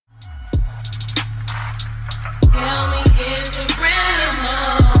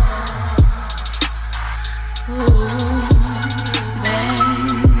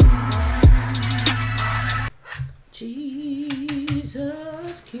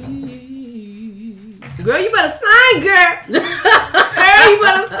Girl, you better sing, girl. Girl, you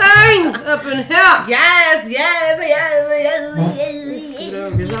better sing up in here. Yes.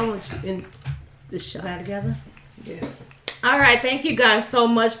 Because I want you in the shot together. Yes. All right, thank you guys so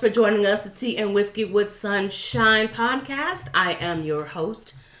much for joining us, the Tea and Whiskey with Sunshine podcast. I am your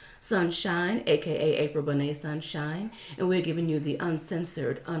host, Sunshine, aka April Bonet Sunshine, and we're giving you the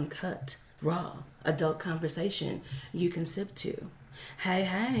uncensored, uncut, raw, adult conversation you can sip to.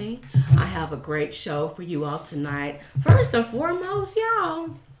 Hey, I have a great show for you all tonight. First and foremost, y'all,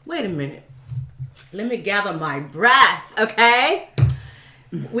 wait a minute. Let me gather my breath, okay?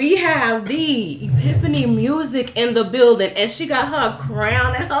 We have the Epiphany Music in the building, and she got her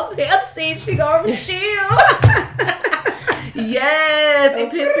crown and her Pepsi. She gonna chill. Yes,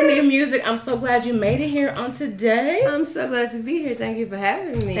 Epiphany Music. I'm so glad you made it here on today. I'm so glad to be here. Thank you for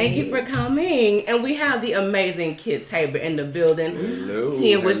having me. Thank you for coming. And we have the amazing Kid Tabor in the building. Hello.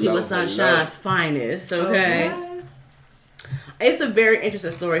 Tea and Whiskey with Sunshine's finest, okay? It's a very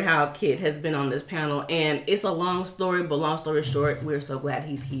interesting story how Kid has been on this panel, and it's a long story, but long story short, we're so glad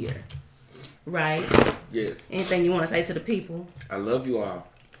he's here. Right? Yes. Anything you want to say to the people? I love you all.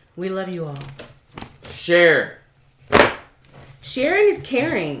 We love you all. Share. Sharing is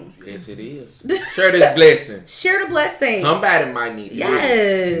caring. Yes, it is. Share this blessing. Share the blessing. Somebody might need it.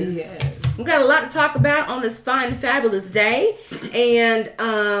 Yes. We got a lot to talk about on this fine, fabulous day. And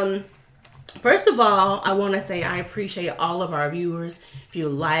first of all, I want to say I appreciate all of our viewers. If you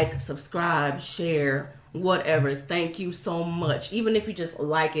like, subscribe, share, whatever, thank you so much. Even if you just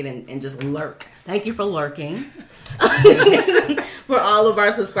like it and just lurk. Thank you for lurking. For all of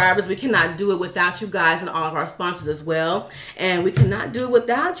our subscribers, we cannot do it without you guys and all of our sponsors as well. And we cannot do it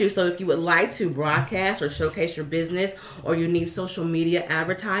without you. So if you would like to broadcast or showcase your business, or you need social media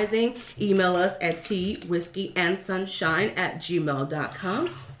advertising, email us at teawhiskeyandsunshine@gmail.com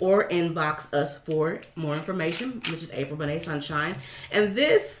or inbox us for more information, which is April Bonet Sunshine. And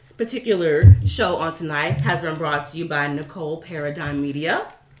this particular show on tonight has been brought to you by Nicole Paradigm Media,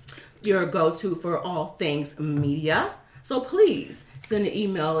 your go-to for all things media. So please send an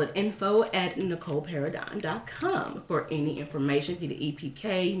email at info@NicoleParadigm.com for any information. If you need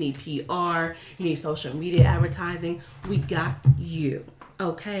EPK, you need PR, you need social media advertising, we got you.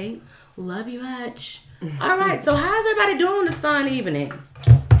 Okay? Love you much. All right, so how's everybody doing this fine evening?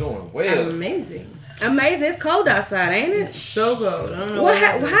 Doing well. Amazing. Amazing. It's cold outside, ain't it? So cold. I don't know.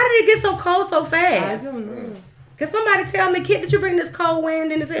 How did it get so cold so I fast? don't know. Can somebody tell me, Kid, did you bring this cold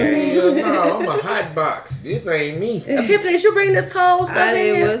wind in this area? Hell no, I'm a hot box. This ain't me. Epiphany, did you bring this cold stuff in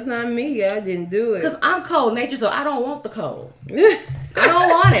It here? was not me. I didn't do it. Because I'm cold nature, so I don't want the cold. I don't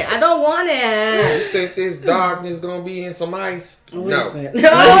want it. I don't want it. You think this darkness gonna be in some ice? Listen. No. No,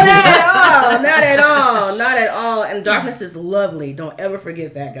 not at all. Not at all. Not at all. And darkness is lovely. Don't ever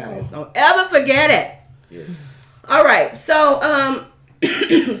forget that, guys. Don't ever forget it. Yes. All right. So,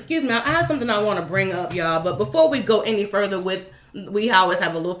 excuse me. I have something I want to bring up, y'all. But before we go any further we always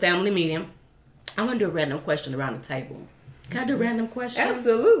have a little family meeting. I'm going to do a random question around the table. Can I do a random question?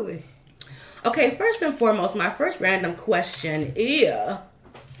 Absolutely. Okay, first and foremost, my first random question is,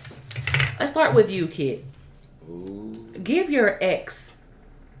 let's start with you, Kid. Ooh. Give your ex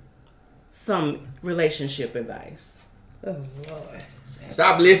some relationship advice. Oh, Lord.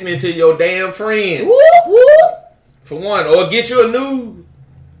 Stop listening to your damn friends. Whoop, whoop. For one, or get you a new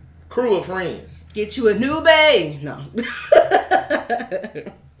crew of friends. Get you a new bae. No.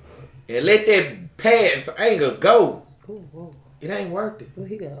 And let that past anger go. Ooh, whoa. It ain't worth it. Where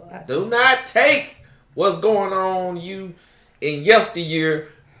he go? Do not take what's going on you in yesteryear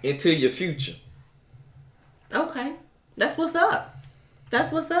into your future. Okay. That's what's up.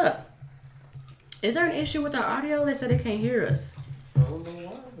 That's what's up. Is there an issue with our audio? They said they can't hear us.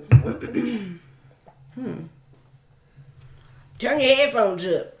 Turn your headphones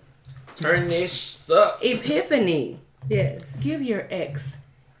up. Turn this up. Epiphany. Yes. Give your ex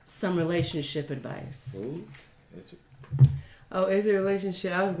some relationship advice. Ooh. Oh, is it a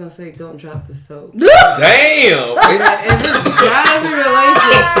relationship? I was going to say don't drop the soap. Damn. If it's driving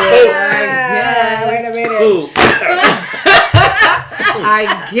relationship, Wait a minute. Ooh. I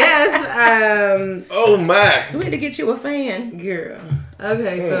guess, Oh my. We need to get you a fan. girl.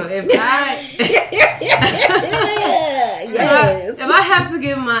 Okay, so if I have to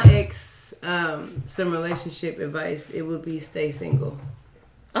give my ex some relationship advice, it would be stay single.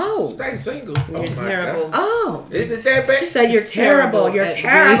 Oh. Stay single. You're terrible. Oh. Is it that bad? She said you're terrible. You're at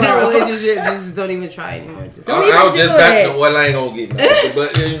terrible. being in a relationship. Just don't even try anymore. Just Don't I even was just do about it. to, well, I ain't gonna get nothing.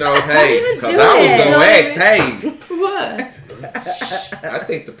 But, you know, hey, even because do I was it. going to Don't ask, hey, what? I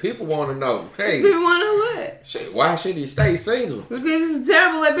think the people want to know. Hey, People want to know what? Shit, why should he stay single? Because he's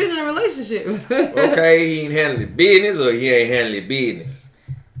terrible at being in a relationship. Okay, he ain't handling business or he ain't handling business.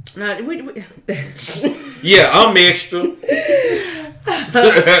 No, Yeah, I'm extra.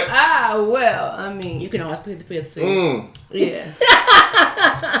 Well, I mean, you can always plead the fifth, sis. Yeah.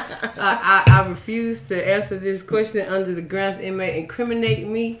 I refuse to answer this question under the grounds it may incriminate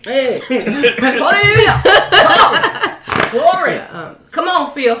me. Hey. Glory. Come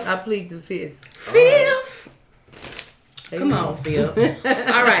on, Fifth. I plead the fifth. Fifth. Come on, Phil.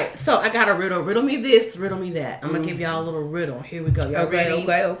 All right, so I got a riddle. Riddle me this, riddle me that. I'm going to give y'all a little riddle. Here we go. Y'all ready?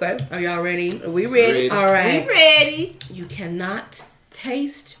 Okay. Are y'all ready? We ready. All right. We ready. You cannot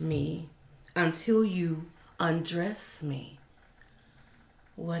taste me until you undress me.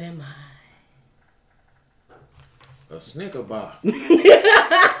 What am I? A Snicker bar. Shit.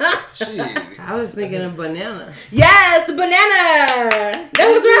 I was thinking of banana. Yes, the banana. That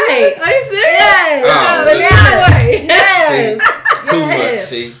was right. Are you serious? Yes. Oh, Banana. Yes. Too much,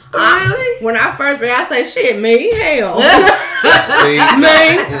 see. Really? When I first read, I say, shit, me, hell. See? Me.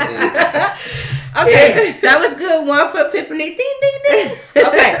 Okay, that was good. One for Epiphany. Ding, ding, ding.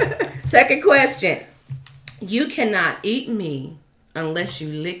 Okay, second question. You cannot eat me unless you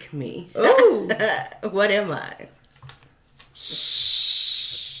lick me. Ooh. What am I?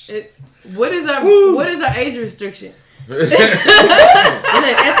 What is our age restriction? It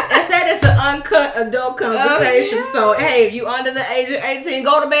said it's the uncut adult conversation. Oh, yeah. So hey, if you under the age of 18,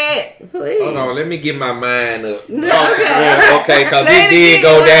 go to bed. Please. Hold on, let me get my mind up. Okay, because Say it it did again,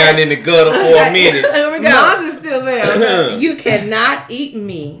 go down in the gutter for a minute. Here we go. Mars is still there. You cannot eat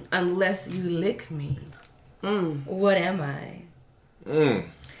me unless you lick me. What am I?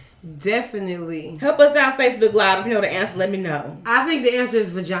 Definitely. Help us out, Facebook Live. If you know the answer, let me know. I think the answer is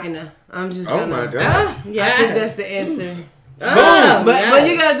vagina. I'm just gonna. Oh my God. Yeah. I think that's the answer. But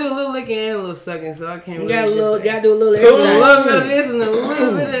you gotta do a little licking and a little sucking, so I can't. You really gotta do a little a little bit of this and a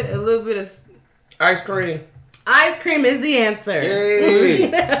little bit of Ice cream. Ice cream is the answer.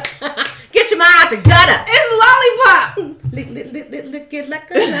 Yay. Get your mind out the gutter. It's lollipop. Lick it like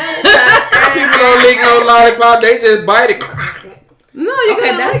a lollipop. People don't lick no lollipop, they just bite it. No, you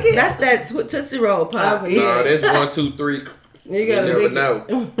Okay, gotta lick it. that's that Tootsie Roll pop. Okay, No, that's 1, 2, 3. You gotta never lick know.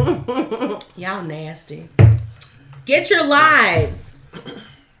 it. Y'all nasty. Get your lives.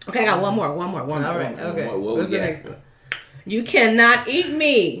 Okay, I got one more. All right, okay. What What's we the got? next one? You cannot eat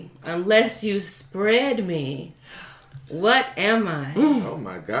me unless you spread me. What am I? Oh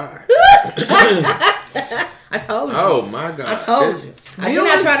my God. I told you. Oh my God. I told you. I did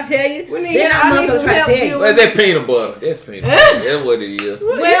not try to tell you. We need- Then I I'm need not some try to help, tell you. viewers. What's that peanut butter? That's peanut butter. That's what it is.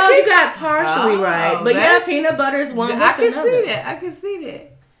 Well, you got partially right. But yeah, that's- peanut butter is one. I What's can another? see that. I can see that.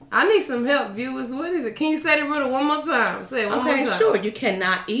 I need some help, viewers. What is it? Can you say the riddle one more time? Say it one more Okay, time. sure. You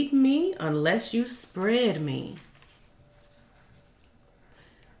cannot eat me unless you spread me.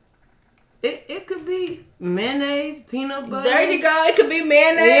 It could be mayonnaise, peanut butter. There you go. It could be You know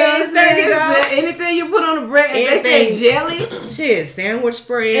mayonnaise. what There you I'm go. saying? Anything you put on the bread. If they say jelly, Shit, sandwich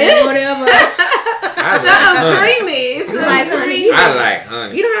spread, whatever. I like something honey. creamy. It's You like something honey? creamy. I like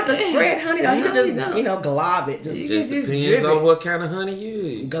honey. You don't have to spread honey though. You No, can just, you don't. glob it. Just You Just can just depends drip on it. what kind of honey you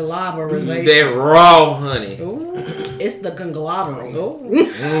use. globberization. Use that raw honey. Ooh. It's the conglomerate.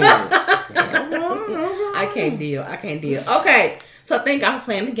 I can't deal. Okay, so thank y'all for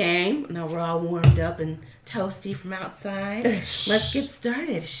playing the game. Now we're all warmed up and toasty from outside. Let's get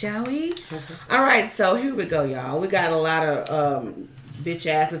started, shall we? All right, so here we go, y'all. We got a lot of bitch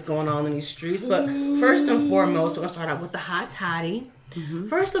asses going on in these streets, but first and foremost, we're gonna start out with the hot toddy.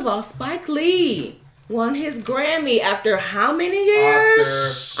 First of all, Spike Lee won his Grammy after how many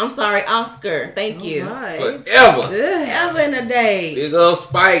years? Oscar. I'm sorry, Oscar. Thank you. Right. Forever. Ugh. Ever in a day. Big old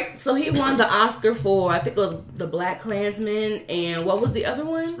Spike. So he won the Oscar for, I think it was The Black Klansman, and what was the other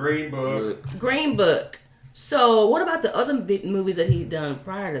one? Green Book. Green Book. So what about the other big movies that he done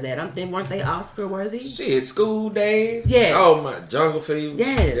prior to that? I'm thinking, weren't they Oscar worthy? Shit, School Days. Yes. Oh my, Jungle Fever.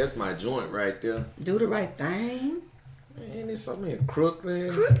 Yes. That's my joint right there. Do the Right Thing. Man, there's something in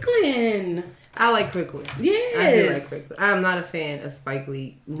Crooklyn. Brooklyn. I like Crooklyn. Yes. I do like Crooklyn. I'm not a fan of Spike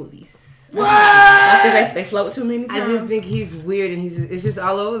Lee movies. Because they float too many I times. just think he's weird and it's just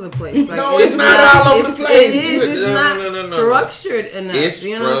all over the place. Like, No, it's not all over the place. It is. It's No, not no. structured enough. It's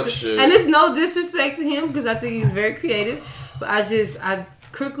you know what I'm saying? structured. And it's no disrespect to him because I think he's very creative. But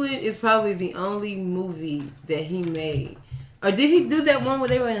Crooklyn is probably the only movie that he made. Or did he do that one where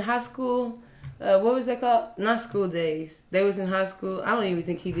they were in high school? What was that called? Not School Days. They was in high school. I don't even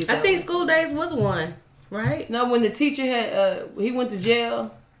think he did that I think one. School Days was one, right? No, when the teacher had, he went to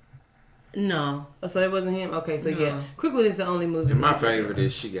jail. No. Oh, so it wasn't him? Okay, so yeah. Crooklyn is the only movie. And my favorite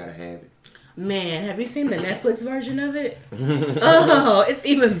is She Gotta Have It. Man, have you seen the Netflix version of it? Oh, it's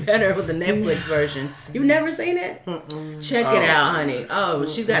even better with the Netflix version. You've never seen it? Check it out, honey. Oh,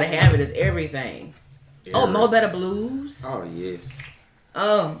 she's got to have it as everything. Oh, Mo Better Blues. Oh, yes.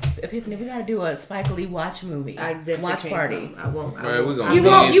 Oh, Epiphany, we gotta do a Spike Lee watch movie. I definitely watch can't party. come. I won't. Right, we're gonna You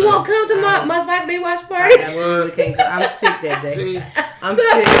won't come to my Spike Lee watch I party? absolutely can't come. I'm sick that day. See? I'm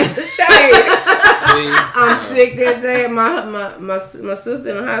sick. Shade. See? I'm sick that day. My sister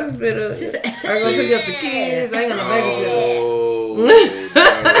in the hospital. She said, I gonna pick up the kids. I ain't gonna babysit.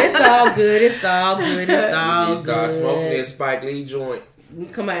 Oh, it's all good. It's all good. It's all you start good. smoking that Spike Lee joint.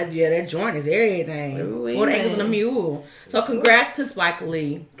 Come on, yeah, that joint is everything. Ooh, 4 acres and a man. mule. So congrats to Spike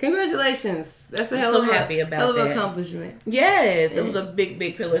Lee. Congratulations. That's a I'm hell so of a happy about hell of an that. accomplishment. Yes, it was a big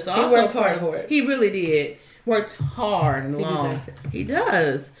pillar. So He also worked part hard of for it. He really did. Worked hard and He long. deserves it. He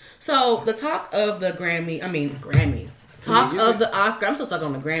does. So the talk of the Grammys. Talk Yeah, of the Oscar. I'm still stuck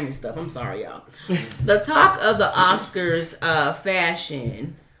on the Grammy stuff. I'm sorry, y'all. The talk of the Oscars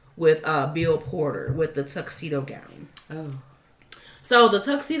fashion with Bill Porter with the tuxedo gown. Oh. So the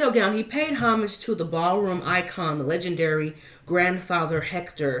tuxedo gown, he paid homage to the ballroom icon, the legendary Grandfather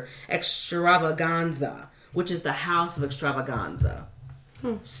Hector Extravaganza, which is the House of Extravaganza.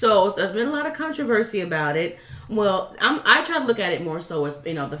 So there's been a lot of controversy about it. Well, I try to look at it more so as,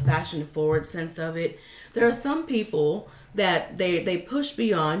 the fashion forward sense of it. There are some people that they push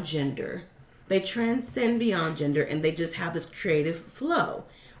beyond gender. They transcend beyond gender and they just have this creative flow,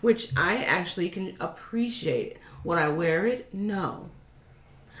 which I actually can appreciate. Would I wear it? No.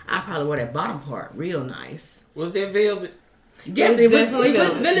 I probably wear that bottom part real nice. Was that velvet? Yes, It's it was definitely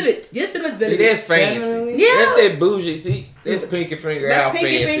velvet. Yes, it was velvet. See, that's fancy. Definitely. Yeah. That's that bougie. See, that's pinky finger That's out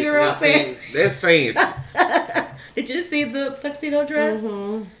pinky fancy. finger out See, fancy. That's fancy. Did you see the tuxedo dress?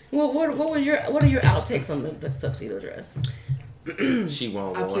 Mm-hmm. What are your outtakes on the tuxedo dress? She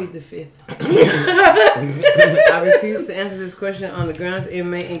won't I go plead on. the fifth. I refuse to answer this question on the grounds it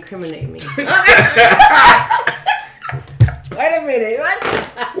may incriminate me. Wait a minute.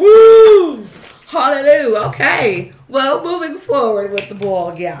 What? Woo! Hallelujah. Okay. Well, moving forward with the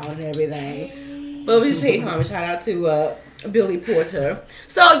ball gown and everything. But we paid homage. Shout out to Billy Porter.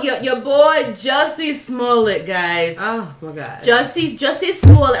 So your boy Jussie Smollett, guys. Oh my God. Jussie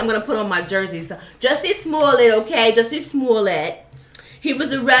Smollett. I'm gonna put on my jersey. So Jussie Smollett, okay? Jussie Smollett. He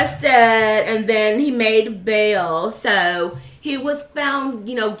was arrested and then he made bail. So he was found,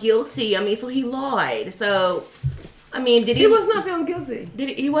 guilty. So he lied. So, did He was not found guilty.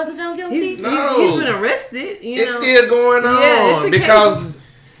 he wasn't found guilty? No. He's been arrested. It's still going on. Yeah, it's a because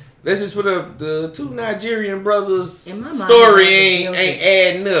this is for the two Nigerian brothers In my mind, story he ain't was guilty.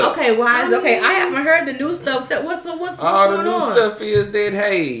 adding up. Okay, why is okay? I haven't heard the new stuff. So what's All going the new on? stuff is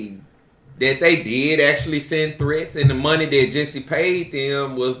that they did actually send threats, and the money that Jesse paid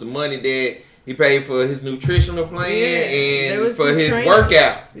them was the money that he paid for his nutritional plan There and was for his his trainers.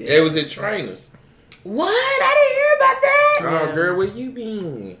 workout. Yeah. They was his trainers. What? I didn't hear about that. Oh, Yeah. girl, where you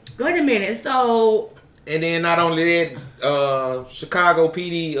been? Wait a minute. So And then not only that, Chicago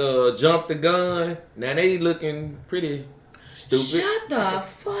PD jumped the gun. Now they looking pretty stupid shut the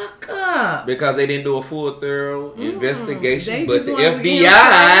fuck up. because they didn't do a full thorough investigation. They But just the wanted to get him FBI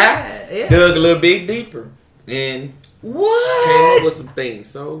tried. Yeah. dug a little bit deeper and came up What? with some things.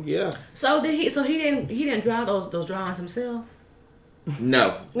 So yeah, So did he? So he didn't draw those drawings himself.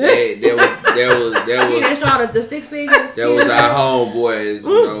 no, there was He didn't draw the stick figures. that was our homeboys.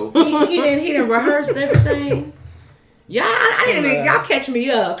 He didn't rehearse everything. Yeah, I didn't even. Y'all catch me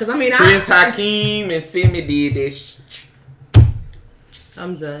up because Prince Hakeem and Simi did this.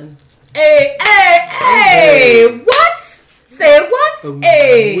 I'm done. Hey! What? Say what?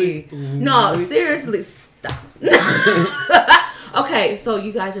 Hey! No, seriously, stop. Okay, so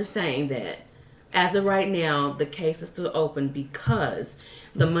you guys are saying that as of right now, the case is still open because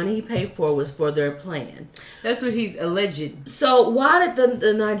the money he paid for was for their plan. That's what he's alleged. So why did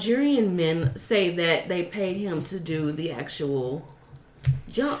the Nigerian men say that they paid him to do the actual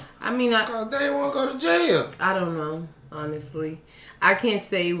jump? I mean, They won't go to jail. I don't know, honestly. I can't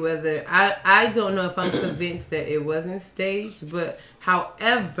say whether I don't know if I'm convinced that it wasn't staged, but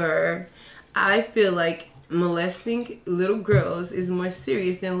however, I feel like molesting little girls is more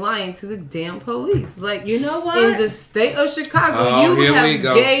serious than lying to the damn police. Like, You know what? in the state of Chicago, Oh, you here we have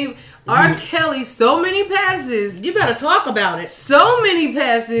go. gave R. Kelly so many passes, You better talk about it. so many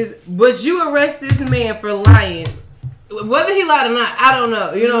passes, but you arrest this man for lying. Whether he lied or not, I don't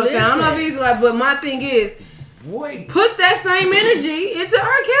know. You know what I'm saying? I don't know if he's like, but my thing is, Wait. put that same energy into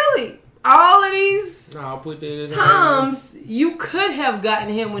R. Kelly. All of these No, I'll put that in times you could have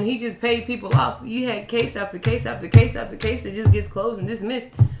gotten him when he just paid people off. You had case after case after case after case that just gets closed and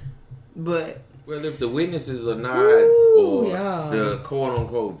dismissed. But well, if the witnesses are not, Ooh, or yeah. the quote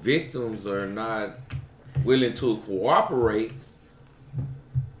unquote victims are not willing to cooperate,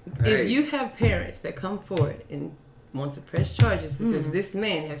 if you have parents that come forward and want to press charges because this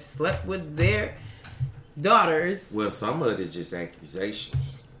man has slept with their daughters, well, some of it is just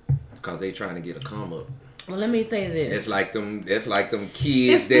accusations because they trying to get a come up. Well, let me say this. It's like them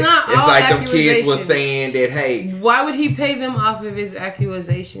kids. It's not it's all like them kids was accusations. saying that, hey, why would he pay them off of his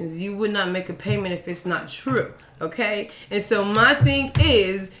accusations? You would not make a payment if it's not true. Okay? And so my thing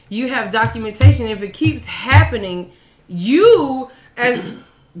is, you have documentation. If it keeps happening, you as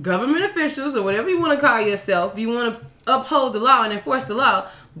government officials or whatever you want to call yourself, you want to uphold the law and enforce the law,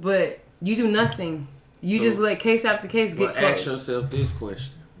 but you do nothing. You just let case after case get well, ask closed. yourself this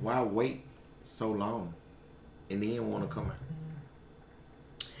question: why wait so long and then want to come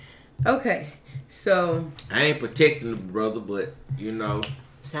out? Okay, so I ain't protecting the brother, but you know.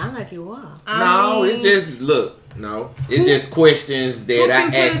 Sound like you are. No, it's just it's just questions that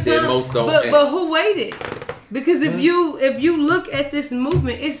I ask that most don't ask. But who waited? Because if you look at this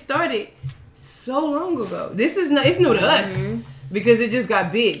movement, it started so long ago. This is not, it's new to us because it just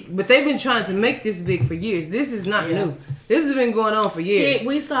got big. But they've been trying to make this big for years. This is not new. This has been going on for years.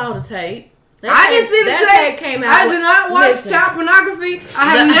 We saw the tape. I didn't see the tape. Came out I did not watch child pornography.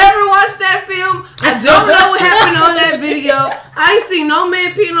 I have never watched that film. I don't know what happened on that video. I ain't seen no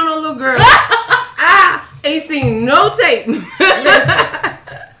man peeing on no little girl. I ain't seen no tape.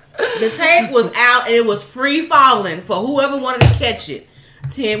 The tape was out and it was free falling for whoever wanted to catch it.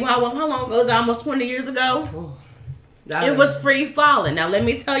 How long ago was it? Almost 20 years ago? It was free falling. Now let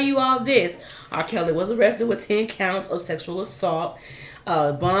me tell you all this. R. Kelly was arrested with 10 counts of sexual assault.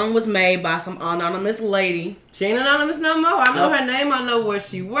 Bond was made by some anonymous lady. She ain't anonymous no more. I know her name. I know where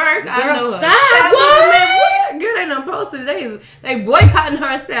she worked. I know her stop. What? Girl, they done posted. They boycotting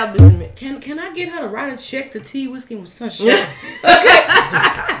her establishment. Can I get her to write a check to Tea Whiskey with Sunshine? Okay.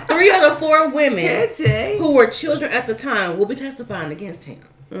 3 of the 4 women who were children at the time will be testifying against him.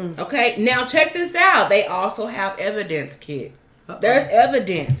 Okay. Now check this out. They also have evidence, kid. There's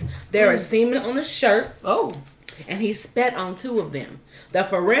evidence. There is semen on the shirt. Oh. And he spat on 2 of them. The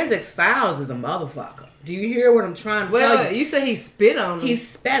forensics files is a motherfucker. Do you hear what I'm trying to tell you? You say he spit on them. He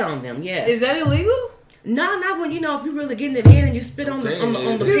spat on them, yes. Is that illegal? No, not when, if you're really getting it in and you spit on the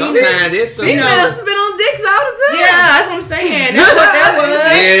penis. Sometimes this stuff. Females spit on dicks all the time. Yeah, that's what I'm saying. That's what that was.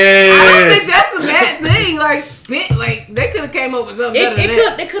 Yes. I don't think that's a bad thing. Like, spit, like, they could have came up with something better than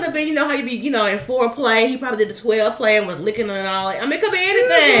that. It could have been, how you be, in foreplay. He probably did the 12 play and was licking and all. I mean, it could be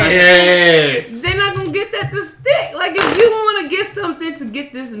anything. Yes. They're not going to get that to stick. Like, if you want to get something to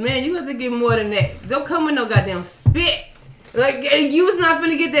get this man, you have to get more than that. Don't come with no goddamn spit. Like, you was not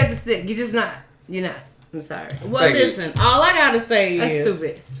finna get that to stick. You're just not. You're not. I'm sorry. Well, listen, all I gotta say That's is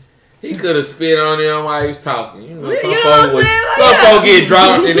stupid. He could have spit on them while he was talking. You know what I'm saying? Like, some folks get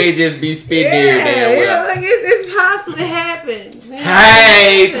dropped and they just be spitting every damn well. Like it's possible to happen.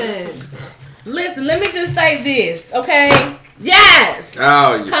 Hey! Listen, let me just say this, okay? Yes!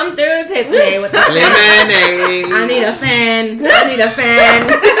 Oh, yeah. Come through and pick me with the lemonade. I need a fan.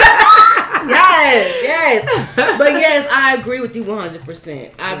 Yes. But yes, I agree with you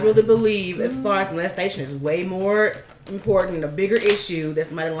 100%. I really believe as far as molestation is way more important, a bigger issue that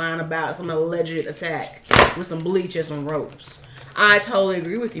somebody lying about some alleged attack with some bleach and some ropes. I totally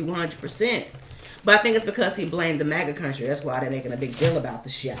agree with you 100%. But I think it's because he blamed the MAGA country. That's why they're making a big deal about the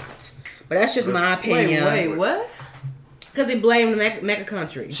shot. But that's just my opinion. Wait, what? Because he blamed the MAGA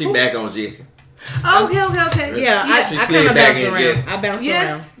country. She back on Jesse. Okay. Yeah, I kind of bounce around. I bounce around.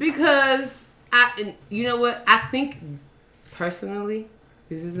 Yes, because you know what? I think personally,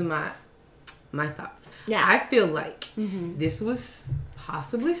 this is my thoughts. Yeah. I feel like this was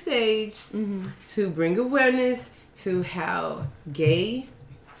possibly staged to bring awareness to how gay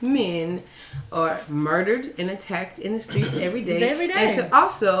men are murdered and attacked in the streets every day. And to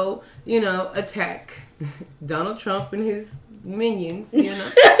also, attack Donald Trump and his minions,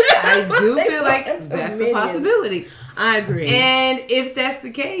 I do feel like that's a possibility. I agree. And if that's the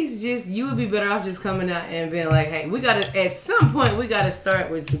case, you would be better off just coming out and being like, hey, at some point we gotta start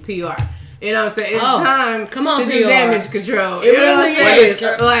with the PR. You know what I'm saying? It's time to do damage control. It really is.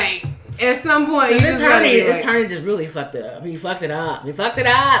 Like, at some point, this attorney just really fucked it up. He fucked it up.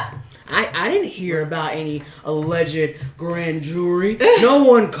 I didn't hear about any alleged grand jury. No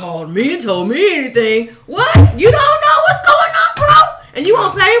one called me and told me anything. What? You don't know what's going on, bro? And you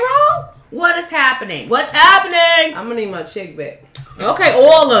on payroll? What is happening? What's happening? I'm gonna need my check back. Okay,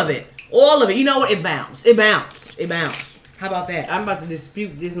 all of it. You know what? It bounced. How about that? I'm about to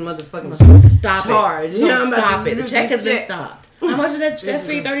dispute this motherfucking Stop charge. it. You know, I'm about Stop to it. The check has been stopped. How much is that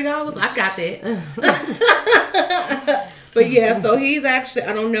fee? $30? I got that. But yeah, so he's actually,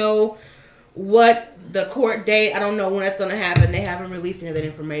 I don't know what the court date, I don't know when that's going to happen. They haven't released any of that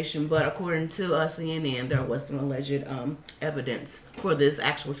information, but according to CNN, there was some alleged evidence for this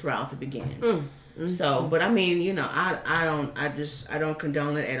actual trial to begin. So, but I mean, you know, I don't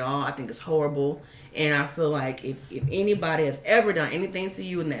condone it at all. I think it's horrible. And I feel like if anybody has ever done anything to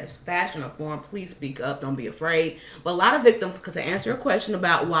you in that fashion or form, please speak up. Don't be afraid. But a lot of victims, because to answer your question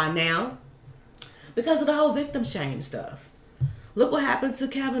about why now, because of the whole victim shame stuff. Look what happened to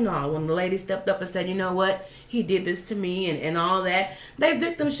Kavanaugh when the lady stepped up and said, you know what, he did this to me and all that. They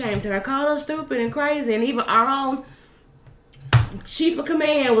victim shamed her, called her stupid and crazy. And even our own chief of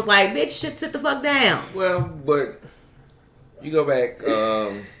command was like, bitch, sit the fuck down. Well, but you go back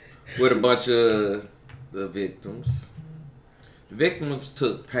with a bunch of the victims. The victims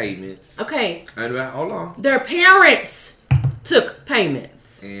took payments. Okay. And hold on. Their parents took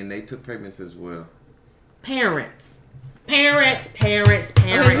payments. And they took payments as well. Parents. Okay,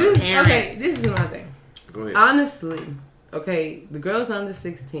 this is my thing. Go ahead. Honestly, okay, the girl's under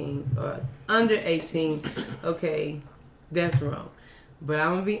 16 or under 18, okay, that's wrong. But I'm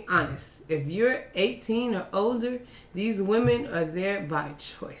going to be honest. If you're 18 or older, these women are there by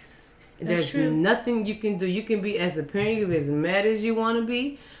choice. There's true. Nothing you can do. You can be as a parent, you can be as mad as you want to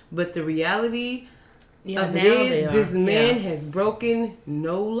be, but the reality of it is this man has broken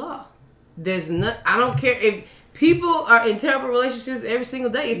no law. There's not. I don't care if people are in terrible relationships every single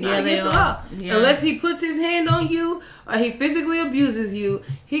day. It's not against the law. Yeah. Unless he puts his hand on you or he physically abuses you,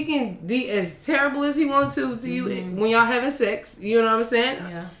 he can be as terrible as he wants to you when y'all having sex. You know what I'm saying?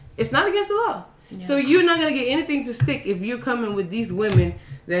 Yeah. It's not against the law. Yeah. So you're not going to get anything to stick if you're coming with these women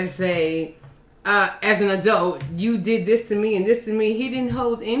that say, as an adult, you did this to me and this to me. He didn't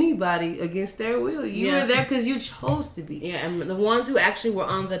hold anybody against their will. You were there because you chose to be. Yeah, and the ones who actually were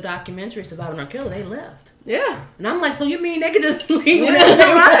on the documentary Surviving R. Kelly, they left. Yeah. And I'm like, so you mean they could just leave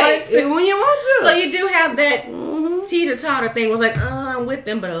right. When you want to. So you do have that teeter-totter thing. Was like, I'm with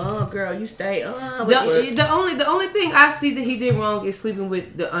them, but girl, you stay. The only thing I see that he did wrong is sleeping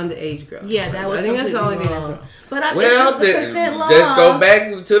with the underage girl. Yeah, that was I think that's the only thing that's wrong. But I the consent laws. Just go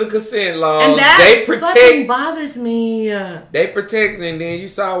back to the consent laws. And that fucking bothers me. They protect, and then you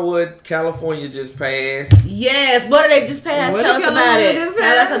saw what California just passed. Yes, what did they just pass? Tell us about it.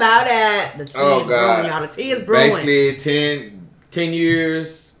 Tell us about that. The tea is brewing, y'all. The tea is brewing. Basically, 10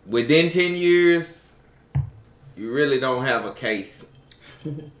 years. Within 10 years, you really don't have a case.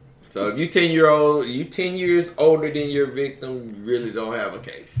 So if you 10 years older than your victim, you really don't have a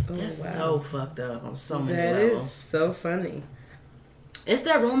case. That's so fucked up on so many levels. That is so funny. It's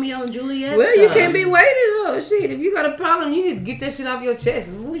that Romeo and Juliet Well, stuff. you can't be waiting. Oh, shit. If you got a problem, you need to get that shit off your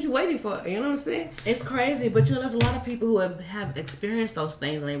chest. What you waiting for? You know what I'm saying? It's crazy, but there's a lot of people who have experienced those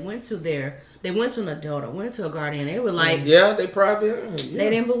things, and they went to an adult or went to a guardian. They were like, yeah, they probably they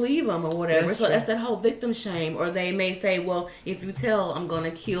didn't believe them or whatever. That's that whole victim shame. Or they may say, well, if you tell, I'm going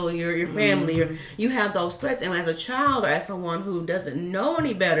to kill your family. Or you have those threats. And as a child or as someone who doesn't know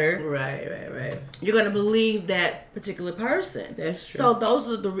any better, right, you're going to believe that particular person. That's true. So those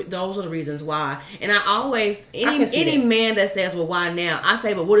are the reasons why. And I always any man that says, well, why now? I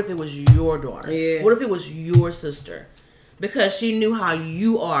say, but what if it was your daughter? Yeah. What if it was your sister? Because she knew how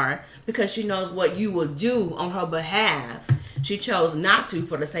you are, because she knows what you will do on her behalf. She chose not to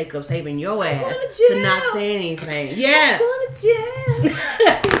for the sake of saving your ass to not say anything. Yeah. Going to jail.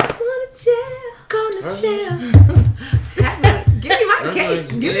 Going to jail. Give me my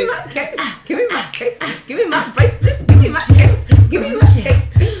case. Give me my case. Give me my case. Give me my bracelets. Give me my case. Give me my case.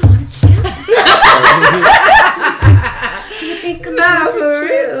 Do you think I'm for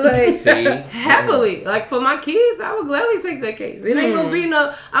real? Like, happily. Like, for my kids, I would gladly take that case. It ain't gonna be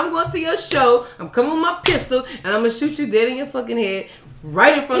no, I'm going to your show, I'm coming with my pistol, and I'm gonna shoot you dead in your fucking head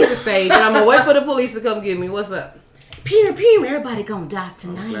right in front of the stage, and I'm gonna wait for the police to come get me. What's up? Pew, pew, everybody gonna die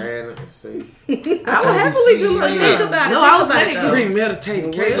tonight. I would happily do my think about it. No, I was saying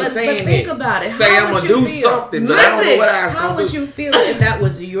premeditated. But think about it. Say I'm gonna do something, but I don't know what I was gonna do. How would you feel if that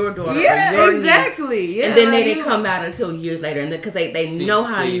was your daughter? Yeah, or your exactly. Niece, yeah, and then they didn't come out until years later, and because they know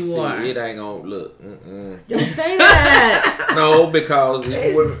how you are. It ain't gonna look. Don't say that. No, because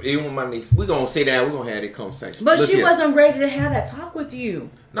even with my niece, we gonna sit down. We gonna have that conversation. But she wasn't ready to have that talk with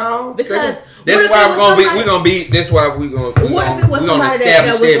you. No, because that's why we're gonna be. That's why how we gonna. What if it was somebody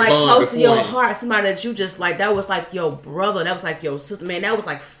that was like close to your before heart, somebody that you just like, that was like your brother, that was like your sister, man, that was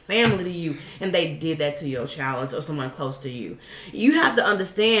like family to you, and they did that to your child or someone close to you. You have to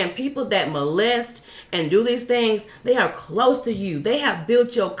understand, people that molest and do these things, they are close to you. They have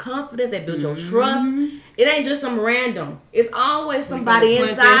built your confidence, they built your trust. It ain't just some random. It's always somebody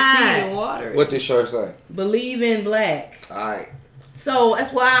inside. What this shirt say? Believe in black. All right. So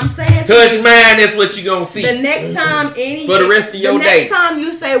that's why I'm saying, touch mine. That's what you gonna see. The next time for the rest of your day. The next time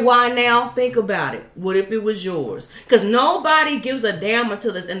you say why now, think about it. What if it was yours? Because nobody gives a damn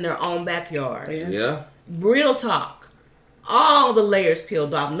until it's in their own backyard. Yeah. Real talk. All the layers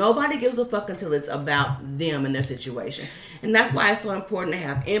peeled off. Nobody gives a fuck until it's about them and their situation. And that's why it's so important to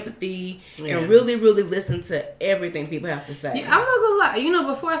have empathy and really, really listen to everything people have to say. Yeah, I'm not gonna lie. You know,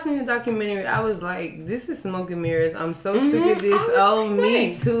 before I seen the documentary, I was like, this is smoke and mirrors. I'm so sick of this. Oh,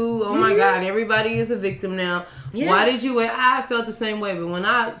 me too. Oh my God. Everybody is a victim now. Yeah. Why did you wait? I felt the same way. But when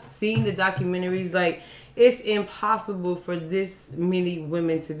I seen the documentaries, like, it's impossible for this many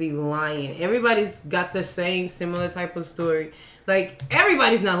women to be lying. Everybody's got the same similar type of story. Like,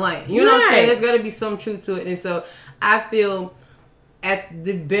 everybody's not lying. You know what I'm saying? There's got to be some truth to it. And so I feel at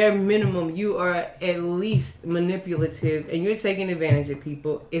the bare minimum, you are at least manipulative and you're taking advantage of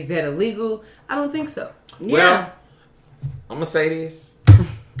people. Is that illegal? I don't think so. Well, I'm going to say this.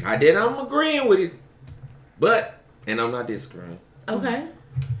 I'm agreeing with it. But, and I'm not disagreeing. Okay.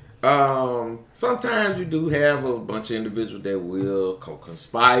 Sometimes you do have a bunch of individuals that will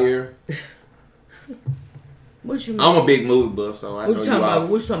conspire. What you mean? I'm a big movie buff, so I know you all.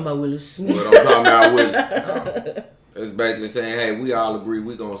 What you talking about, Willis? What I'm talking about, Willis. It's basically saying, hey, we all agree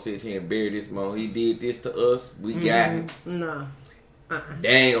we're going to sit here and bury this man. He did this to us. We got him. No.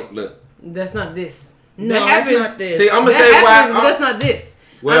 Dang, look. That's not this. No, that's not this. See, I'm going to say why. That's not this.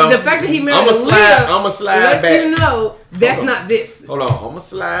 Well, the fact that he married I'm going to slide lets back. you know that's not this. Hold on. I'm going to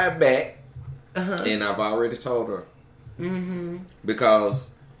slide back. And I've already told her.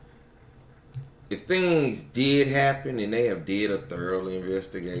 Because if things did happen and they have did a thorough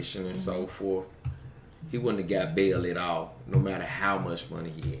investigation and so forth, he wouldn't have got bail at all, no matter how much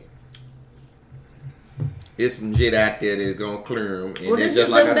money he had. There's some shit out there that's gonna clear him, and it's just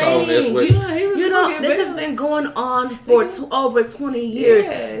like I told him. That's what this has been going on for over 20 years.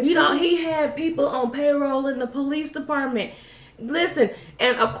 Yeah, he had people on payroll in the police department. Listen,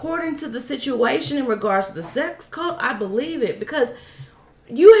 and according to the situation in regards to the sex cult, I believe it, because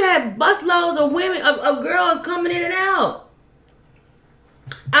you had busloads of women, of girls coming in and out.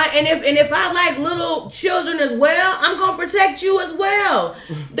 And if I like little children as well, I'm gonna protect you as well.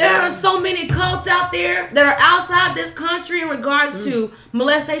 There are so many cults out there that are outside this country in regards to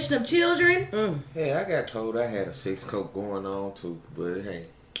molestation of children. Hey, I got told I had a sex cult going on too, but hey.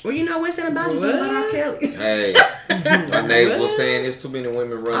 Well, you know what's about you about R. Kelly. Hey, my neighbor was saying there's too many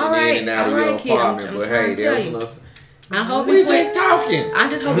women running in and out of your apartment, but hey, there's I hope we just talking. I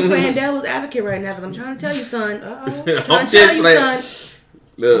just hope we're playing devil's advocate right now because I'm trying to tell you, son. I'm just playing.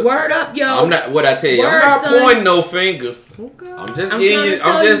 Look, word up, yo. I'm not what I tell you. I'm not pointing no fingers. Okay. I'm just getting you.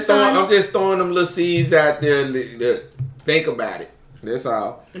 I'm just throwing them little seeds out there. Think about it. That's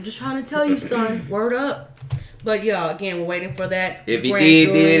all. I'm just trying to tell you, son. Word up. But y'all, again, we're waiting for that. If he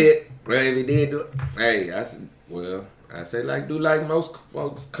did it. Well, if he did do it, hey, I say like most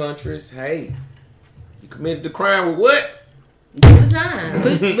folks countries. Hey, you committed the crime with what? All the time.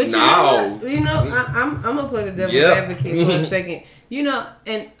 But no. I'm gonna play the devil's advocate for a second. You know,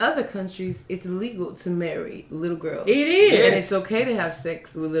 in other countries, it's legal to marry little girls. It is. And it's okay to have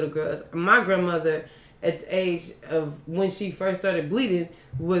sex with little girls. My grandmother, at the age of when she first started bleeding,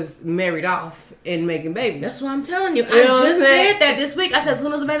 was married off and making babies. That's what I'm telling you. I just said that this week. I said, as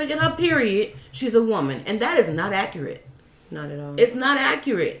soon as the baby gets her period, she's a woman. And that is not accurate. It's not at all. It's not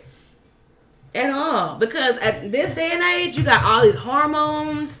accurate. At all. Because at this day and age, you got all these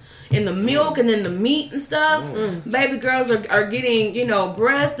hormones in the milk and in the meat and stuff. Baby girls are getting,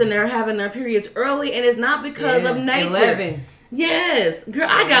 breasts, and they're having their periods early, and it's not because of nature. 11. Yes. Girl,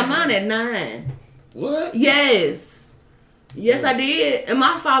 I got mine at 9. What? Yes, I did. And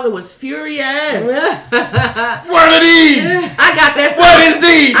my father was furious. What are these? I got that talk. What is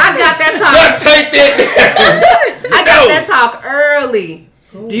these? I got that talk. Take that. I got that talk early.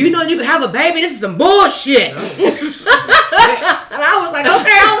 Do you know you can have a baby? This is some bullshit. And I was like,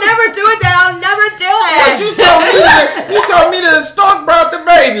 okay, I'll never do it. I'll never do it. But you told me the stork brought the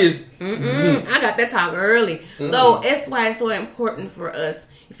babies. I got that talk early. So that's why it's so important for us,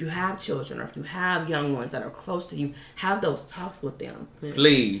 if you have children or if you have young ones that are close to you, have those talks with them.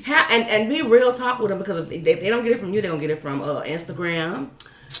 Please. And be real talk with them, because if they don't get it from you, they're going to get it from Instagram,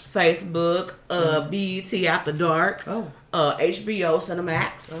 Facebook, BET After Dark, HBO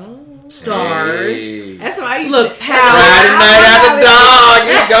Cinemax, Stars. Hey. That's why I used Look, to. Friday night at the dog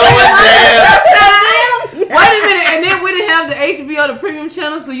is going down. Wait a minute, and then we didn't have the HBO, the premium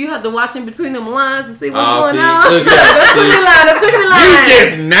channel, so you had to watch in between them lines to see what's going on. Look at that. That's quickly line. You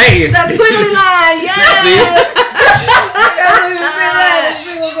just nasty. That's quickly line. Yes.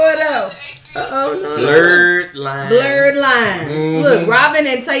 What's going on? No. Blurred lines. Blurred lines. Mm-hmm. Look, Robin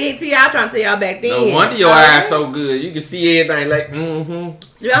and T.I. trying to tell y'all back then. No wonder your eyes so good. You can see everything like,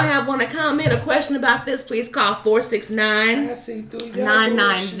 So y'all have one comment, a question about this, please call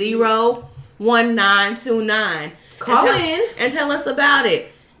 469-990-1929. Call in. And tell us about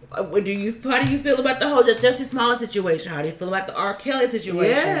it. How do you feel about the whole Jussie Smollett situation? How do you feel about the R. Kelly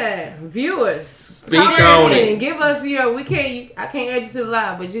situation? Yeah, viewers. Speak on it. Give us I can't add you to the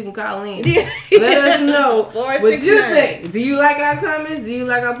live, but you can call in. Let us know what you think. Do you like our comments? Do you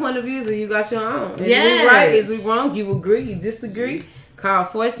like our point of views, or you got your own? Is we right? Is we wrong? You agree? You disagree? Call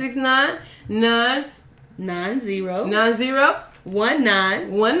 469-990-1929.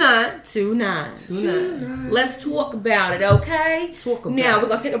 1929. Let's talk about it, okay? Now we're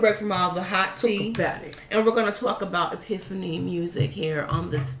gonna take a break from all the hot tea, and we're gonna talk about Epiphany music here on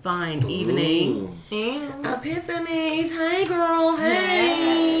this fine evening. Epiphanies, hey girl,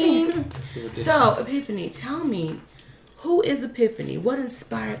 hey. So Epiphany, tell me, who is Epiphany? What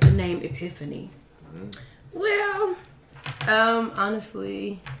inspired the name Epiphany? Well,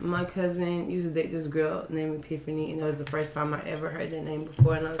 honestly, my cousin used to date this girl named Epiphany, and it was the first time I ever heard that name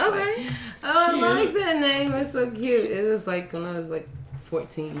before, and I was like, oh, I like that name. It's so cute. It was like when I was like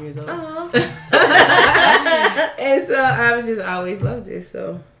 14 years old. And so I just always loved it.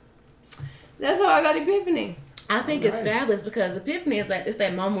 So that's how I got Epiphany. I think it's fabulous because Epiphany is like, it's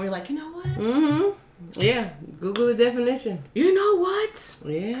that moment where you're like, you know what? Yeah, Google the definition. You know what?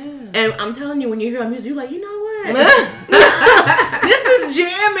 Yeah. And I'm telling you, when you hear our music, you're like, you know what? This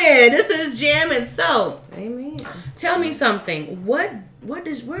is jamming. So, amen. Tell me something. Where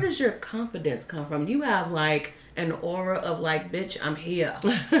does your confidence come from? You have like an aura of like, bitch, I'm here.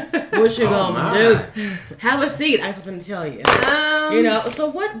 What you gonna do? Have a seat. I have something to tell you.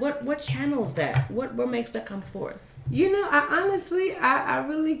 So what channels that? What makes that come forth? I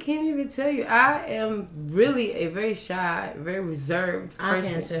really can't even tell you. I am really a very shy, very reserved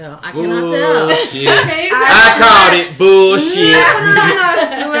person. I cannot tell. Bullshit. I called it bullshit.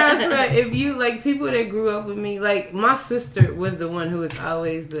 No, I swear. If you, like, people that grew up with me, like, my sister was the one who was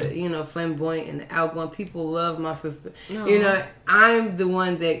always the, flamboyant and the outgoing. People love my sister. I'm the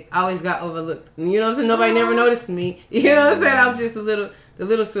one that always got overlooked. You know what I'm saying? Nobody never noticed me. You know what I'm saying? I'm just the little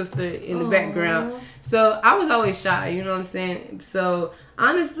sister in the background. So I was always shy, you know what I'm saying? So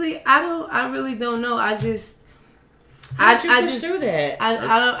honestly, I really don't know. I just How did you push through that?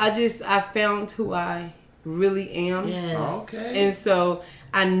 I found who I really am. Yes. Okay. And so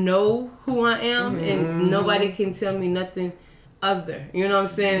I know who I am, and nobody can tell me nothing other. You know what I'm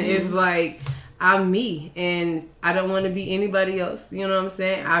saying? It's like, I'm me, and I don't want to be anybody else. You know what I'm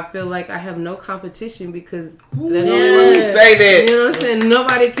saying? I feel like I have no competition because there's only one. Say that. You know what I'm saying?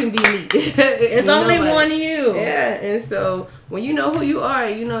 Nobody can be me. It's only one you. Yeah, and so when you know who you are,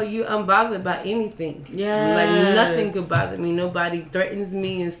 you unbothered by anything. Yeah, like nothing could bother me. Nobody threatens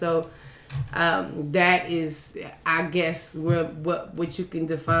me, and so that is, I guess, what you can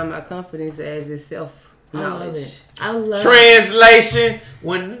define my confidence as is self-knowledge. I love it. Translation: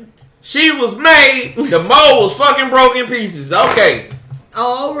 when she was made, the mold was fucking broken pieces. Okay.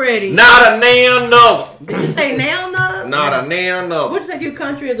 Already. Not a nail no. Did you say nail no? Not a nail no. What'd you say your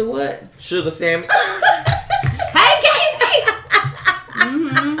country is a what? Sugar sandwich. Hey, Casey!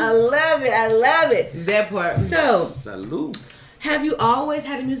 I love it. That part. So, Salute. have you always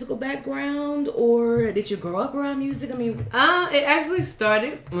had a musical background, or did you grow up around music? I mean, it actually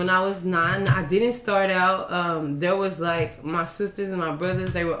started when I was 9. I didn't start out. There was like my sisters and my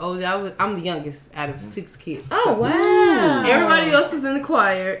brothers. They were older. I'm the youngest out of 6 kids. oh wow! Everybody else was in the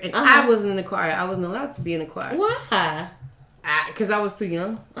choir, and I wasn't in the choir. I wasn't allowed to be in the choir. Why? Because I was too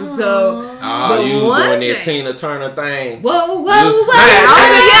young. So, Oh, you was doing that Tina Turner thing. Whoa! I'm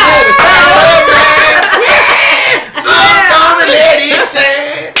gonna let it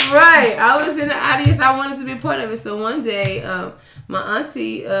shine. Right. I was in the audience. I wanted to be a part of it. So one day, my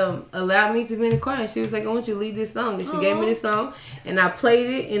auntie allowed me to be in the choir. And she was like, I want you to lead this song. And she gave me this song. And I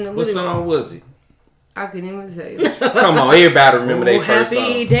played it in the What living room. song was it? I couldn't even tell you. Come on, everybody remember their first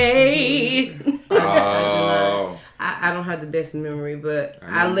Happy song. day. Oh. I don't have the best memory, but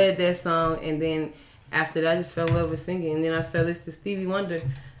I led that song. And then after that, I just fell in love with singing. And then I started listening to Stevie Wonder,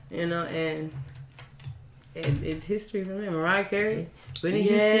 and it's history for me. Mariah Carey. Whitney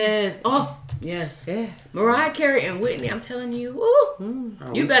Yes. Oh, yes. Houston. Yeah. Mariah Carey and Whitney, I'm telling you, ooh,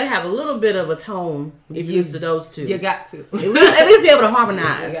 you better have a little bit of a tone if you listen to those two. You got to. At least be able to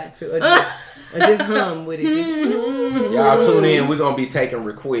harmonize. You got to. Or just hum with it. Just, Y'all tune in. We're going to be taking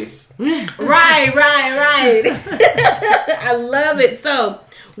requests. Right. I love it. So,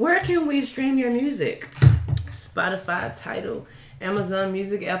 where can we stream your music? Spotify, Tidal, Amazon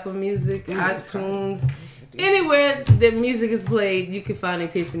Music, Apple Music, iTunes. Anywhere that music is played, you can find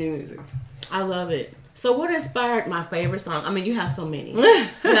Epiphany Music. I love it. So what inspired my favorite song? I mean, you have so many.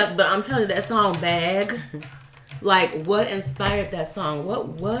 But I'm telling you, that song, Bag, like, what inspired that song? What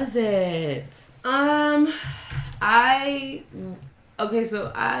was it? I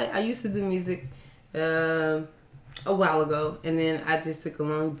used to do music a while ago, and then I just took a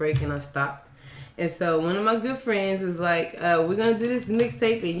long break and I stopped. And so one of my good friends was like, we're going to do this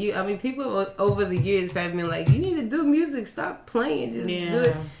mixtape. And people over the years have been like, you need to do music. Stop playing. Just do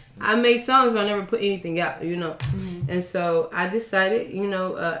it. I made songs, but I never put anything out, Mm-hmm. And so I decided,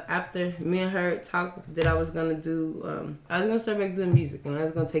 after me and her talked that I was going to do, I was going to start back doing music. And I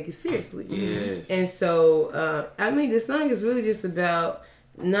was going to take it seriously. Yes. And so, this song is really just about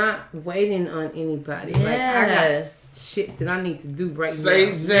not waiting on anybody. Yes. Like, I got shit that I need to do right now. Say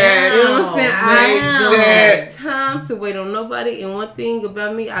that. You know what I'm saying? I don't that. have time to wait on nobody. And one thing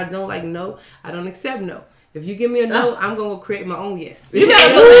about me, I don't like no. I don't accept no. If you give me a no, I'm going to create my own yes. You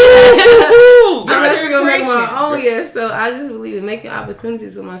gotta I'm just going to make my own yes. So I just believe in making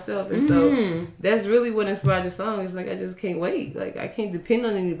opportunities for myself. And so that's really what inspired the song. It's like, I just can't wait. Like, I can't depend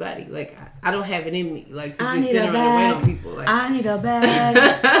on anybody. Like, I don't have it in me. Like, to just sit around and wait on people. Like, I need a bag.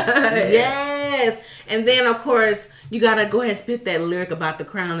 Yes. And then, of course, you got to go ahead and spit that lyric about the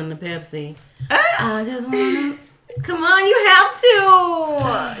Crown and the Pepsi. I just want to... Come on, you have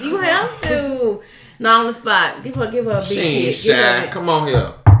to. You have to. Not on the spot. Give her a beat. She ain't shy. Come on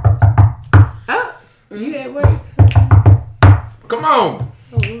here. oh, you at work? Come on.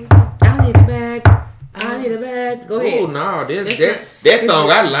 I need a bag. I need a bag. Go ahead. Oh no, that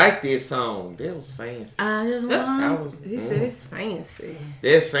song. I like this song. That was fancy. I just want. He said it's fancy.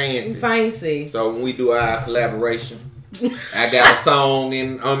 That's fancy. Fancy. So when we do our collaboration, I got a song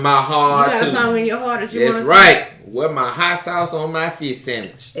on my heart You got too. a song in your heart that you want That's to right. With my hot sauce on my fish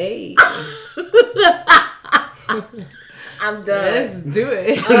sandwich. Hey. I'm done. Let's do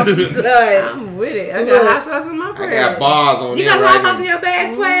it. I'm done. I'm with it. I got hot sauce in my bread. I got bars on You there got right hot sauce in now. your bag,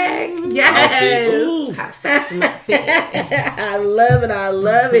 swag? Oh, Yes. see? Ooh. Hot sauce in my bread. I love it. I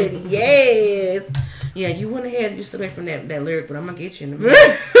love it. Yes. Yeah, you went ahead and you stood away from that lyric, but I'm going to get you in a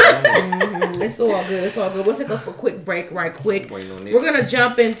minute. It's all good. It's all good. We'll take a quick break right quick. We're going to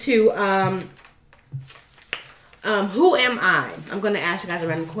jump into who am I? I'm going to ask you guys a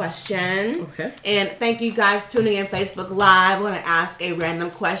random question. Okay. And thank you guys tuning in Facebook Live. We're going to ask a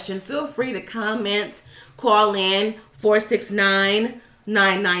random question. Feel free to comment, call in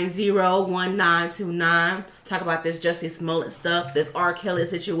 469-990-1929. Talk about this Jussie Smollett stuff, this R. Kelly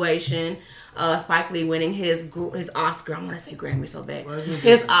situation. Spike Lee winning his Oscar. I want to say Grammy so bad.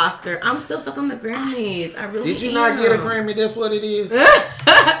 His Oscar. I'm still stuck on the Grammys. I really Did you not get a Grammy? That's what it is.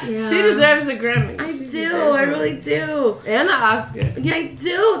 Yeah. She deserves a Grammy. I do. I really do. And an Oscar. Yeah, I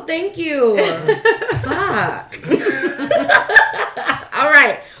do. Thank you. Fuck. All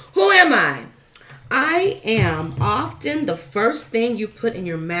right. Who am I? I am often the first thing you put in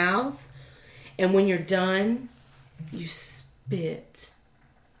your mouth, and when you're done, you spit.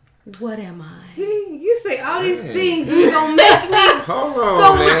 What am I? See, you say all these things is gonna make me Hold on,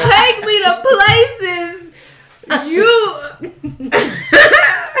 gonna man. take me to places you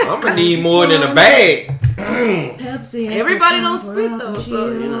I'm gonna need more than a bag. Pepsi. and everybody some don't spit though,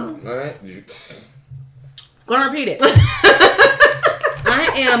 so you know. All right. Gonna repeat it. I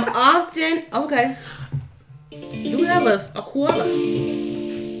am often okay. Do we have a koala?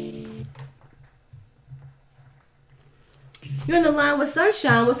 You're in the line with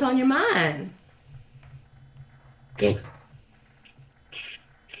Sunshine. What's on your mind? Go.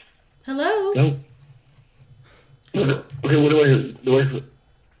 Hello? No. Okay, what do I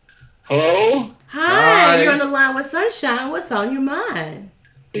Hello? Hi, Hi. you're on the line with Sunshine. What's on your mind?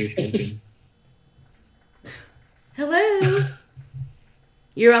 Hello?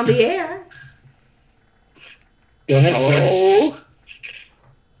 You're on the air. Go ahead. Hello?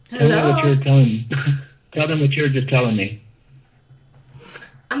 Tell me what Hello? you're telling me. Tell them what you're just telling me.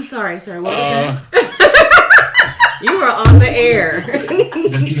 I'm sorry, sir. What was that? You are on the air. Then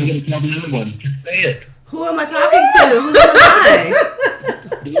you're going to tell the other one. Just say it. Who am I talking to? Who's on the line?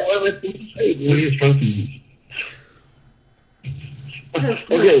 You know what? Let me say it. What are you talking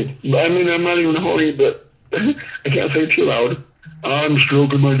Okay, I mean, I'm not even horny, but I can't say it too loud. I'm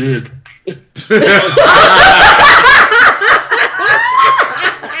stroking my dick.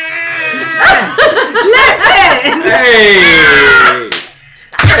 Listen!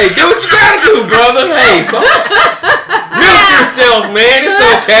 Hey, do what you gotta do, brother. Hey, milk yourself, man. It's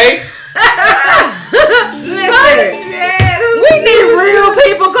okay. Listen! We need real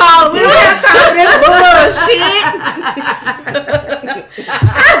people calling. We don't have time for this bullshit.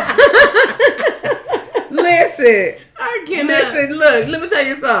 Listen. I cannot. Listen, look, let me tell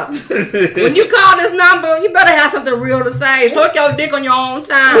you something. When you call this number, you better have something real to say. Stroke your dick on your own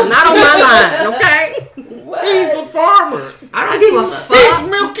time, not on my line, okay? He's a farmer. I don't give a fuck. He's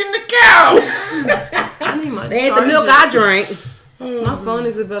milking the cow. I need my They ain't the milk charger. I drink. My phone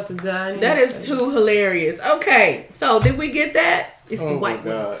is about to die. That is too hilarious. Okay, so did we get that? It's the Oh my white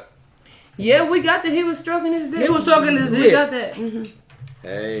one. God. Yeah, we got that. He was stroking his dick. He was stroking his We dick. got that. Mm-hmm.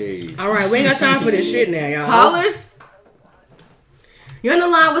 Hey. All right, we ain't got time for this shit now, y'all. Callers. You're on the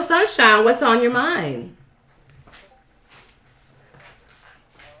line with Sunshine. What's on your mind?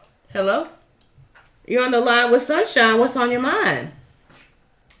 Hello. You're on the line with Sunshine. What's on your mind?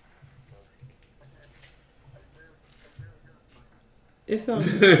 It's on.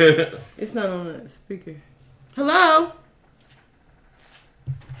 It's not on the speaker. Hello?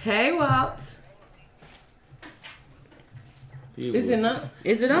 Hey, Walt. Is it not?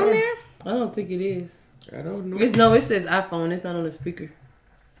 Is it on there? I don't think it is. I don't know. It says iPhone. It's not on the speaker.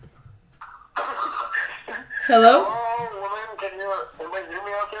 Hello? Oh, woman, can you hear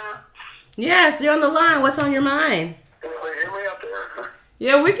me out there? Yes, you're on the line. What's on your mind? Can you hear me out there?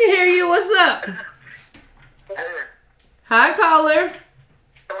 Yeah, we can hear you. What's up? Hey, Hi, caller.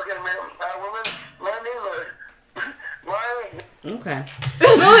 okay, ma'am. Woman, my name is... Okay.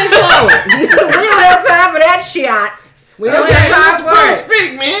 Moving forward. We don't have time for that shit. We don't have time for it.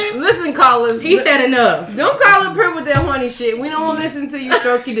 Speak, man. Listen, callers. He said enough. Don't call up here with that horny shit. We don't want to listen to you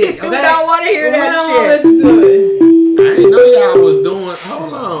stroke your dick. Okay? We don't want to hear We that don't shit. want to listen to it. I didn't know y'all was doing.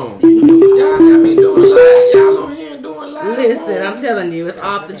 Hold on. Y'all got me doing live. Y'all on here doing live. Listen, I'm telling you, it's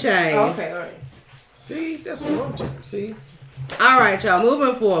off the chain. Okay, all right. See, that's what I'm talking. See. All right, y'all,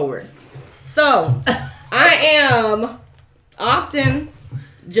 moving forward. So, I am often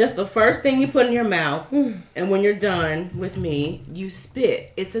just the first thing you put in your mouth, and when you're done with me, you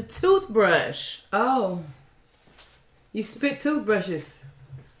spit. It's a toothbrush. Oh. You spit toothbrushes.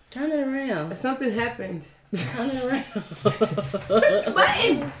 Turn it around. Something happened. Turn it around. Push the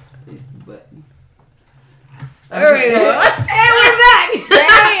button. It's the button. There we go. And we're back.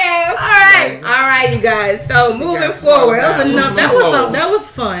 There we go. All right, you guys. So moving got forward, that was slow enough. down. That was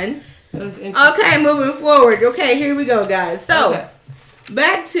fun. That was interesting. Okay, moving forward. Okay, here we go, guys. So Okay.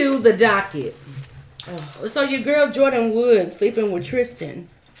 back to the docket. So your girl Jordan Wood sleeping with Tristan.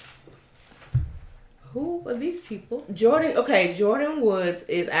 Who are these people? Jordan Woods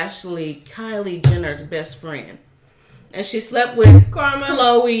is actually Kylie Jenner's best friend. And she slept with Karma.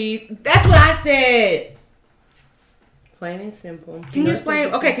 Chloe. That's what I said. Plain and simple. Can you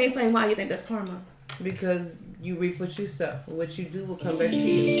explain? Okay, can you explain why you think that's karma? Because you reap what you sow. What you do will come back to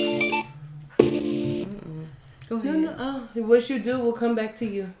you. Go ahead. No. What you do will come back to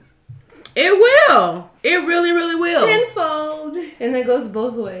you. It will. It really, really will. Tenfold. And that goes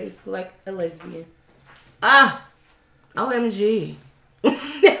both ways, like a lesbian. OMG.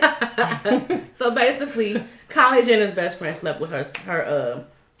 So basically, Kylie Jenner's best friend slept with her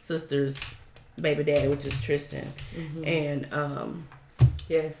sister's baby daddy, which is Tristan, and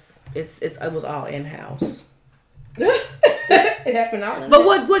Yes. it was all in house. It happened all. But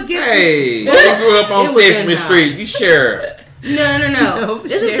what gets Hey, you grew up on It was Sesame in-house. Street. You share. no. No,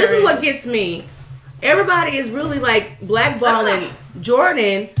 This is what gets me. Everybody is really like blackballing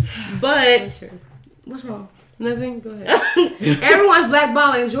Jordan, but what's wrong? Nothing. Go ahead. Everyone's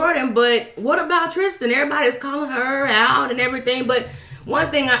blackballing Jordan, but what about Tristan? Everybody's calling her out and everything. But one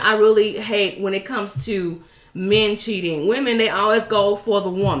thing I really hate when it comes to men cheating, women, they always go for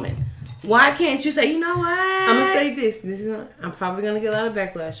the woman. Why can't you say, you know what? I'm gonna say this. I'm probably gonna get a lot of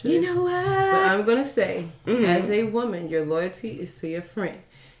backlash for this. you know what? But I'm gonna say, as a woman, your loyalty is to your friend.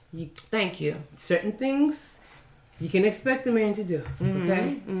 Thank you. Certain things you can expect a man to do.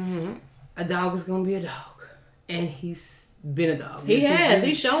 Okay. A dog is gonna be a dog, and he's been a dog.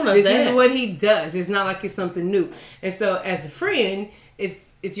 He's shown us This that. is what he does. It's not like it's something new. And so, as a friend,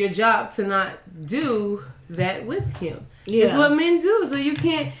 it's your job to not do that with him. It's Yeah. what men do. So you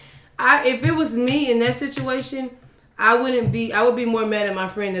can't. If it was me in that situation, I would be more mad at my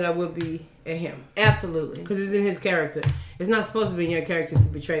friend than I would be at him. Absolutely. Because it's in his character. It's not supposed to be in your character to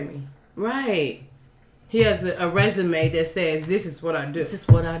betray me. Right. He has a resume that says, this is what I do. This is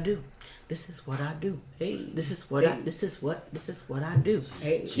what I do. this is what I do. Hey. This is what I do.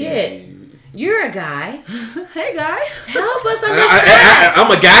 Hey. Kid, you're a guy. Hey, guy. Help us understand.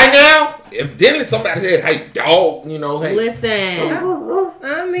 I'm a guy now. If then somebody said, "Hey, dog," you know, hey. Listen,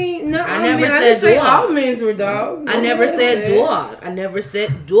 I mean, no. I never I said didn't say dog. all men's were dogs. I never said dog. I never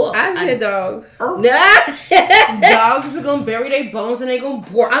said dog. I said dog. Nah. Dogs are gonna bury their bones and they gonna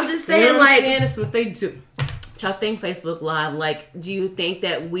bark. I'm just You know saying, what I'm like, saying? That's what they do. y'all think Facebook Live, like, do you think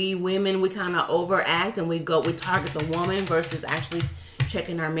that we women, we kind of overact and we target the woman versus actually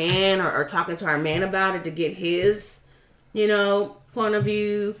checking our man or talking to our man about it to get his, point of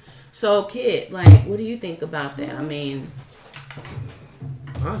view? So, kid, like, what do you think about that? I mean,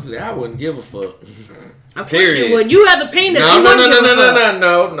 Honestly, I wouldn't give a fuck. of course you wouldn't. You have the penis. No.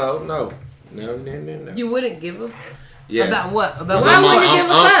 You wouldn't give a Yes. about what? About Why what? wouldn't you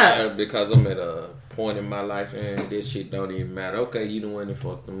give a fuck? Because I'm at a point in my life and this shit don't even matter. Okay, you the one that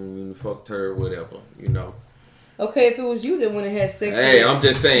fucked him, you fucked her, whatever, Okay, if it was you that went and had sex Hey, with I'm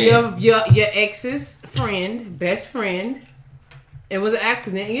just saying. your ex's friend, best friend, it was an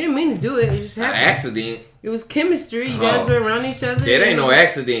accident. You didn't mean to do it. It just An happened. accident. It was chemistry. You guys were around each other. It ain't no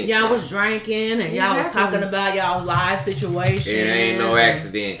accident. Y'all was drinking and y'all was talking about y'all live situation. It ain't no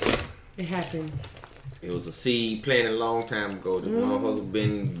accident. It happens. It was a seed planted a long time ago. The motherfucker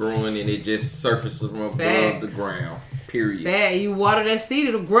been brewing and it just surfaced from above Facts. the ground. Period. Bad. You water that seed,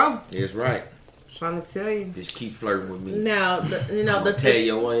 it'll grow. That's right. Trying to tell you. Just keep flirting with me. Now, I'ma tell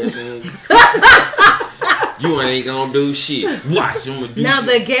your ass, man. You ain't gonna do shit. Watch them do Now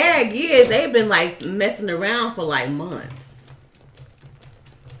shit. the gag is they've been like messing around for like months.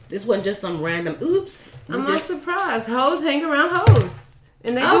 This wasn't just some random oops. I'm not surprised. Hoes hang around hoes.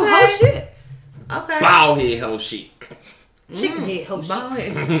 And they do hoe Okay. shit. Okay. Bald head hoe shit. Chicken head hoe shit. Bald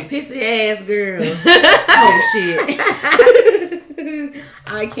head, pissy ass girls. Oh shit.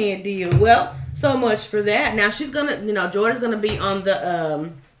 I can't deal. Well, so much for that. Now she's gonna, Jordan's gonna be on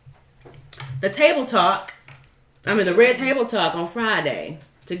the table talk. The red table talk on Friday.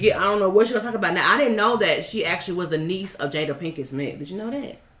 I don't know what she's gonna talk about. Now I didn't know that she actually was the niece of Jada Pinkett Smith. Did you know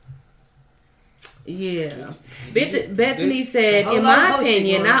that? Yeah. Bethany said, in my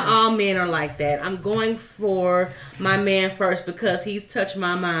opinion, not all men are like that. I'm going for my man first because he's touched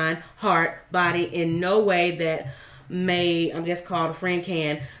my mind, heart, body in no way that may, I guess called a friend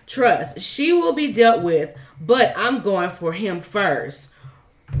can, trust. She will be dealt with, but I'm going for him first.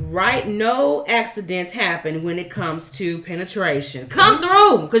 Right? No accidents happen when it comes to penetration. Come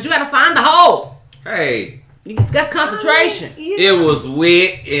through, because you got to find the hole. Hey. That's concentration. It was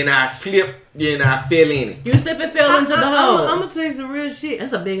wet and I slipped and I fell in it. You slip and fell into the hole. I'm gonna tell you some real shit.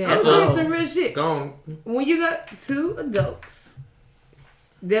 That's a big I'm ass gonna tell you hole. some real shit. Go on. When you got two adults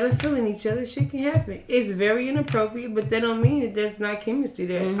that are feeling each other, shit can happen. It's very inappropriate, but that don't mean that there's not chemistry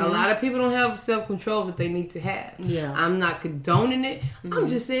there. A lot of people don't have self-control that they need to have. Yeah. I'm not condoning it. I'm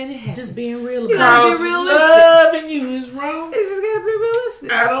just saying it happens. Just being real You about gotta it. be realistic. Loving you is wrong. It's just gotta be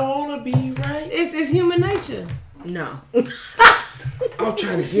realistic. I don't want to be right. It's human nature. No. I'm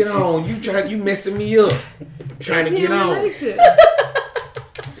trying to get on. You messing me up. Trying to It's get human on. nature.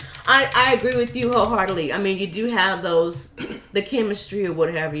 I agree with you wholeheartedly. You do have the chemistry or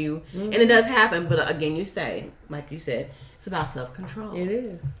what have you, and it does happen. But again, like you said, it's about self-control. It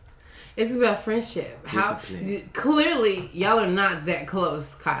is. It's about friendship. Discipline. Clearly, y'all are not that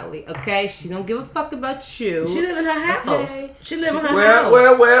close, Kylie. Okay, she don't give a fuck about you. She live in her house. Okay. She live in her house.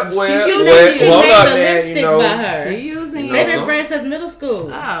 Well. She Hold made up, the man. lipstick by her. She using You They've know, been so- friends since middle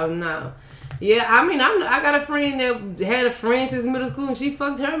school. Oh no. Yeah, I got a friend that had a friend since middle school, and she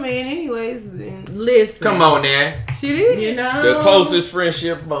fucked her man anyways. And Listen, Come on now. she did. You know The closest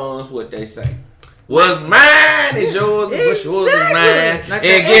friendship bonds, what they say. What's mine is yours, and what's yours is mine. Exactly. Like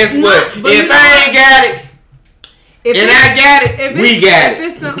And that. guess It's what? not, but If you know I ain't got it, If and it's- I got it, If we it's, got if it.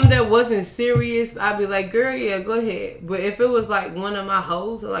 it's something that wasn't serious, I'd be like, girl, yeah, go ahead. But if it was like one of my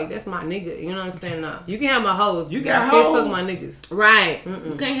hoes, like that's my nigga, you know what I'm saying? No, you can have my hoes. You got I can't hoes. fuck my niggas. Right.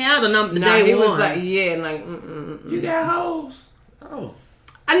 You can't have the Nah, day he one. was like, yeah, like, You got hoes. Oh.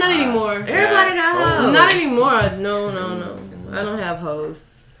 Not anymore. Everybody got hoes. Not anymore. No. I don't have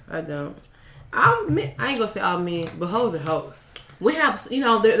hoes. I don't. I ain't gonna say all men, but hoes are hoes. We have,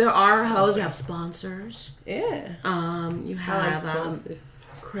 there are hoes. You have sponsors. Yeah. You I like have sponsors.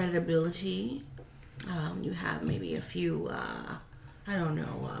 credibility. You have maybe a few, I don't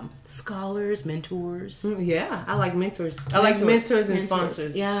know, scholars, mentors. Yeah, I like mentors. I like mentors and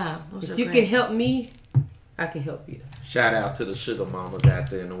sponsors. Yeah. Those If are you great. can help me, I can help you. Shout out to the sugar mamas out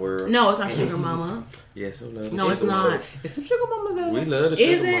there in the world. No, it's not sugar mama. Yes, I love No, it's not. It's some sugar mamas out We there. love the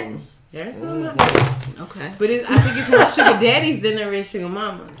Is sugar it? mamas. There's some out there. Okay. But I think it's more sugar daddies than there is sugar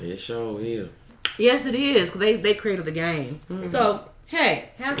mamas. It sure is. Yes, it is, because they created the game. So,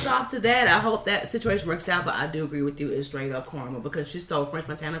 hey, hats off to that. I hope that situation works out, but I do agree with you. It's straight up karma because she stole French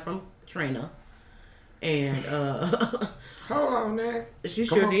Montana from Trina. And, Hold on, man. she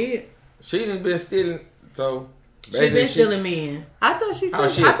Come sure on. did. She done been stealing, so She been stealing men. I thought she said. Oh,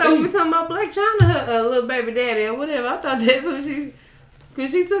 she I a thought we thief. were talking about Black China, her little baby daddy or whatever. I thought that's what she's.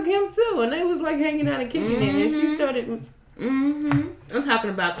 Cause she took him too, and they was like hanging out and kicking it, and she started. Mm-hmm. I'm talking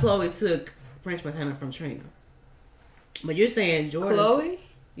about Chloe took French Montana from Trina. But you're saying Jordan. Chloe.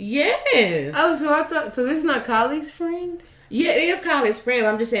 Yes. Oh, so I thought. So this is not Kylie's friend. Yeah, it is Kylie's friend.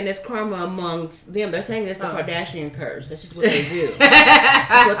 I'm just saying there's karma amongst them. They're saying it's the Oh. Kardashian curse. That's just what they do.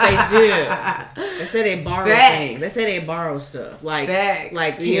 That's what they do. They say they borrow Facts. things. They say they borrow stuff. Like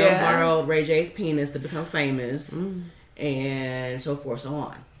Facts. Kim Yeah. borrowed Ray J's penis to become famous, and so forth, so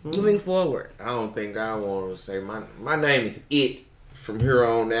on. Moving forward. I don't think I want to say my name is It. From here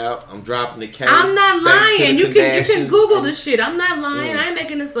on out, I'm dropping the K. I'm not thanks to lying. the You can Kardashians. Google this shit. I'm not lying. I ain't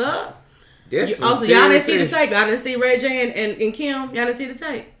making this up. That's some Also, y'all didn't see the serious tape. Y'all didn't see Ray J and Kim. Y'all didn't see the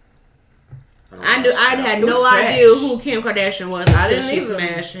tape. I don't knew. know. I had It was no trash. idea who Kim Kardashian was I until didn't she either.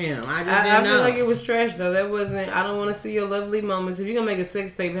 smashed him. I just I didn't feel know. like it was trash though. That wasn't. I don't want to see your lovely moments. If you're gonna make a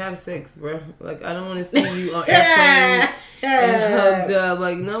sex tape, have sex, bro. Like I don't want to see you on airplanes and hugged up.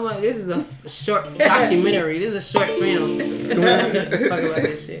 Like no, this is a short documentary. This is a short film. Let's talk about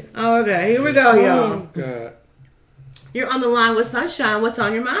this shit. Oh, okay, here we go, y'all. Oh, God. You're on the line with Sunshine. What's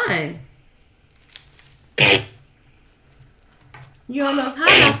on your mind? You on the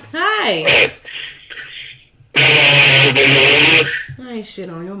hi. Ain't shit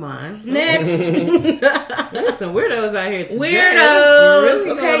on your mind. Next. There's some weirdos out here. Today. Weirdos. That's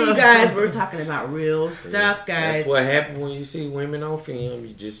really Okay, going you on. guys, we're talking about real stuff, guys. That's what happens when you see women on film.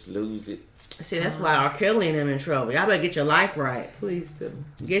 You just lose it. See, that's why R. Kelly and them in trouble. Y'all better get your life right. Please do.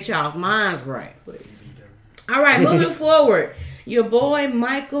 Get y'all's minds right. Please. All right, moving forward. Your boy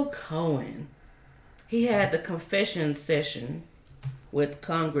Michael Cohen. He had the confession session with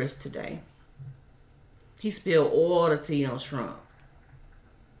Congress today. He spilled all the tea on Trump.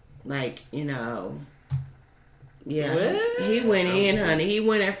 Like, yeah. What? He went in, honey. He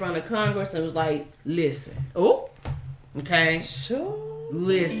went in front of Congress and was like, listen. Oh, Okay? sure.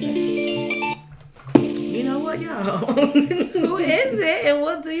 Listen. You know what, y'all? Who is it, and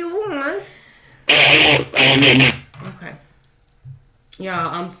what do you want? Okay.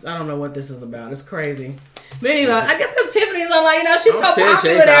 Y'all, I don't know what this is about. It's crazy. But anyway, I guess because Tiffany's on, like, she's so Don't tell popular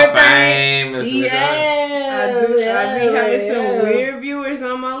she's and so everything. famous. Yes. I be having some weird viewers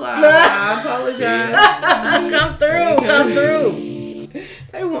on my live. I apologize. Come through. Come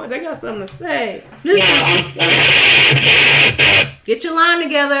through. They got something to say. Get your line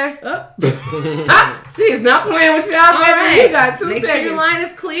together. She's not playing with y'all, All baby. right. You got 2 Make seconds. sure your line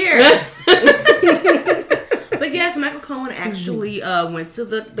is clear. But yes, Michael Cohen actually went to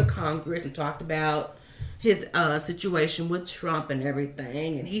the Congress and talked about his situation with Trump and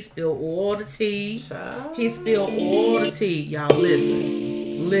everything, and he spilled all the tea. He spilled all the tea. Y'all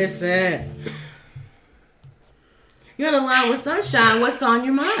listen. You're on the line with Sunshine. What's on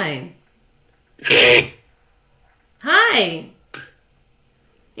your mind? Hi.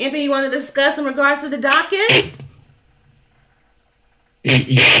 Anything you want to discuss in regards to the docket?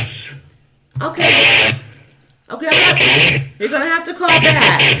 Yes. Okay. Okay, you're gonna have to call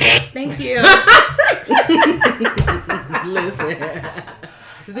back. Thank you. Listen.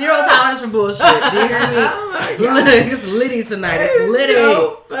 Zero tolerance for bullshit. Do you hear me? Oh my God. It's litty tonight. It's litty.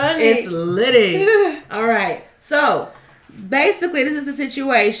 So funny. It's litty. All right. So basically, this is the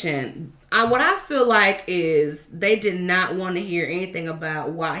situation. What I feel like is they did not want to hear anything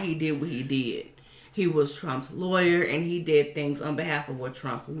about why he did what he did. He was Trump's lawyer, and he did things on behalf of what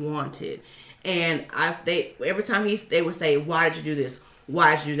Trump wanted. And every time they would say, "Why did you do this?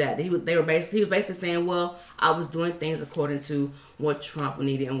 Why did you do that?" He was basically saying, "Well, I was doing things according to what Trump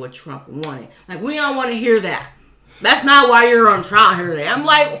needed and what Trump wanted." Like, we don't want to hear that. That's not why you're on trial here today. I'm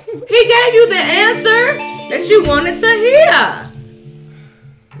like, he gave you the answer that you wanted to hear.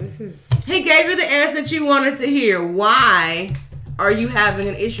 He gave you the answer that you wanted to hear. Why are you having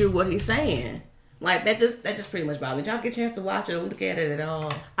an issue with what he's saying? Like, that just pretty much bothered. Did y'all get a chance to watch it or look at it at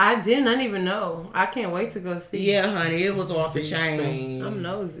all? I didn't even know. I can't wait to go see. Yeah, honey, it was off the chain. C-SPAN. I'm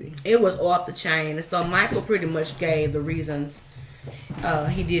nosy. It was off the chain. And so Michael pretty much gave the reasons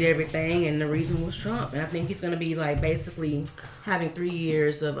he did everything, and the reason was Trump. And I think he's going to be, like, basically having 3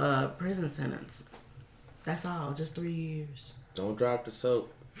 years of prison sentence. That's all. Just 3 years. Don't drop the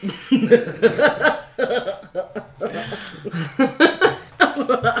soap.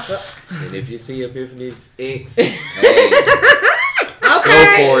 And if you see Epiphany's ex, hey,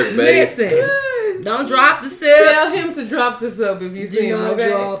 Okay, go for it, babe. listen. Don't drop the soap. Tell him to drop the soap if you see Do him. not Okay?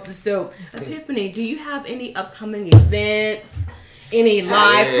 drop the soap. Epiphany, do you have any upcoming events? Any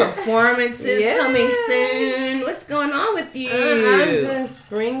live Yes. performances Yes. coming soon? What's going on with you? I'm doing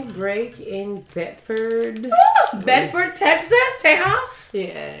spring break in Bedford. Bedford, Texas, Tejas. Yeah,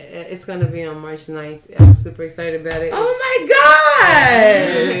 it's gonna be on March 9th. I'm super excited about it. Oh my gosh!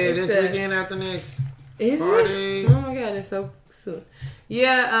 Yeah, this It's, weekend after next. Is Party. it? Oh my god, it's so soon.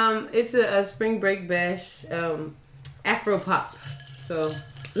 Yeah, it's a spring break bash, Afro pop. So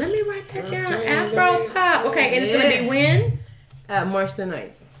Let me write that down. Okay, Afro pop. Okay, and it's gonna be when? March the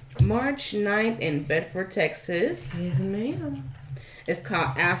 9th. March 9th in Bedford, Texas. Yes, ma'am. It's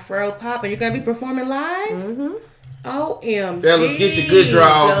called Afro Pop, and you're gonna be performing live. Mm-hmm. OMG. Fellas, get your good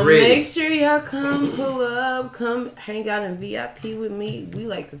draws So ready. make sure y'all come pull up, come hang out in VIP with me. We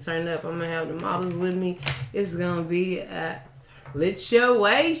like to turn up. I'm gonna have the models with me. It's gonna be a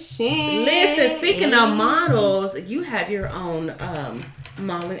lituation. Listen, speaking of models, you have your own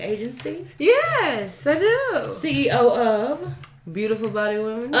modeling agency. Yes, I do. CEO of. Beautiful Body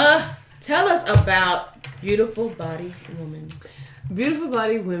Women. Tell us about Beautiful Body Woman. Beautiful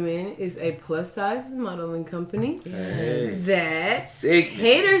Body Women is a plus size modeling company Yes. that Sickness.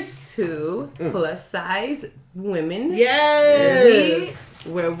 caters to plus size women. Yes.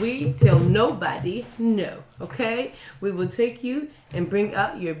 Where we tell nobody no, okay? We will take you and bring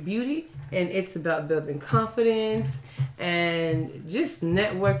out your beauty, and it's about building confidence and just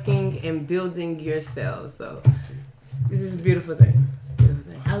networking and building yourself. So this is a beautiful thing. It's a beautiful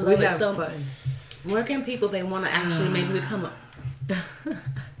thing. I love we it. have So fun. where can people they want to actually maybe become a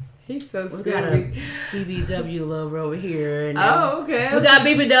He's so we got a silly. BBW lover over here. And Oh, okay. we got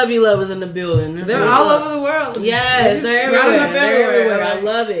BBW lovers in the building. They're all over the world. Yes, they're everywhere. They're everywhere. I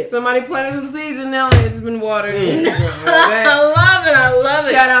love it. Somebody planted some seeds and now it's been watered. I love it. I love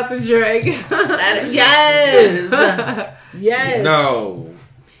it. Shout out to Drake. Yes. Yes. No,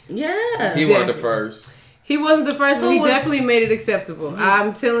 Yeah. he wasn't the first. He wasn't the first, but Who he was- definitely made it acceptable.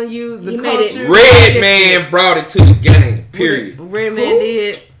 I'm telling you, the He made it- culture. Red Man brought it to the game. Period. Red Man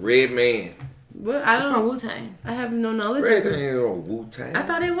did. Red Man. Well, I From don't. Wu Tang. I have no knowledge Red of Man this. on Wu Tang. I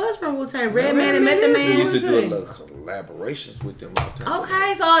thought it was from Wu Tang. Red Red Man and Man Method is We Man. used to do a Wu-Tang. little collaborations with them all the time.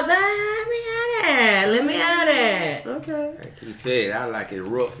 Okay, so let me add it. Let me add it. Okay. Like he said, I like it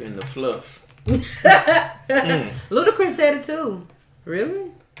rough in the fluff. Ludacris said it too.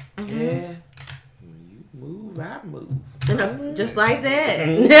 Really? Yeah. You move, I move. Just like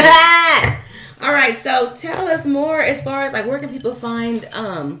that. All right, so tell us more as far as like where can people find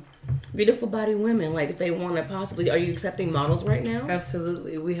Beautiful Body Women? Like if they want to possibly, are you accepting models right now?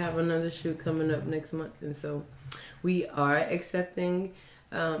 Absolutely. We have another shoot coming up next month, and so we are accepting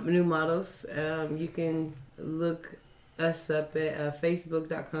new models. You can look us up at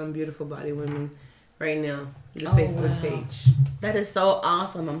facebook.com Beautiful Body Women right now, the Facebook wow. page. That is so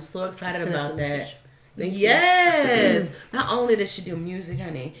awesome. I'm so excited Send us about a that. message. Thank you. Yes. Not only does she do music,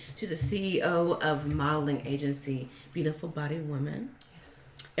 honey, she's the CEO of modeling agency Beautiful Body Women. Yes.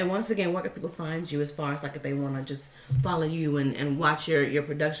 And once again, where can people find you as far as like if they want to just follow you and watch your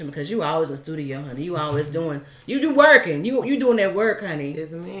production, because you always in studio, honey. You always doing you working. You doing that work, honey.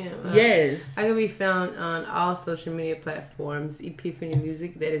 Yes, ma'am. Yes. I can be found on all social media platforms. Epiphany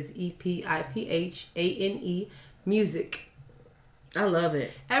Music. That is EPIPHANE Music. I love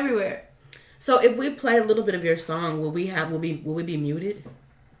it. Everywhere. So if we play a little bit of your song, will we be muted?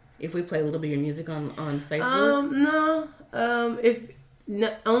 If we play a little bit of your music on Facebook? No.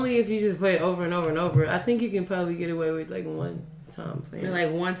 Only if you just play it over and over and over. I think you can probably get away with like one time playing.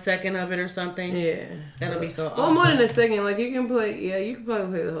 Like 1 second of it or something? Yeah. That'll be so awesome. Well, more than a second. Like you can play. Yeah, you can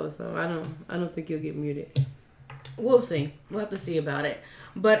probably play the whole song. I don't think you'll get muted. We'll see. We'll have to see about it.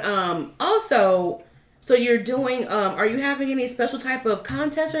 But also, so you're doing are you having any special type of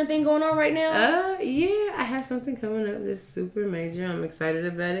contest or anything going on right now? Yeah, I have something coming up that's super major. I'm excited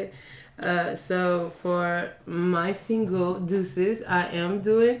about it. So for my single Deuces, I am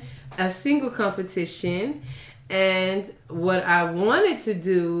doing a single competition. And what I wanted to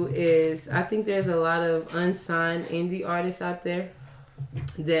do is, I think there's a lot of unsigned indie artists out there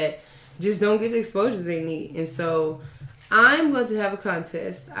that just don't get the exposure they need. And so I'm going to have a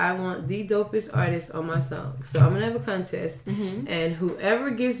contest. I want the dopest artist on my song. So I'm going to have a contest. And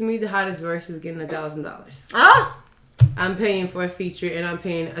whoever gives me the hottest verse is getting $1,000. Ah, I'm paying for a feature, and I'm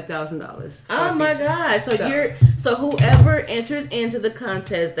paying $1,000. Oh my God! So- So whoever enters into the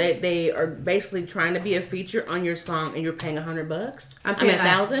contest, they are basically trying to be a feature on your song, and you're paying $100. I'm paying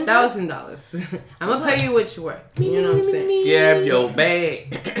 $1,000. $1,000. I'm gonna pay you what you worth. You know what I'm saying? Grab your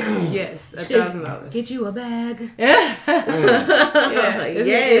bag. Yes, $1,000. Get you a bag. Yeah, it's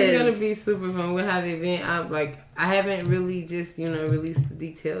Yes. gonna be super fun. We'll have an event. I haven't really just released the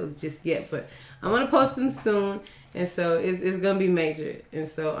details just yet, but I'm gonna post them soon, and so it's gonna be major, and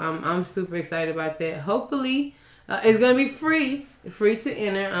so I'm super excited about that. Hopefully, it's gonna be free to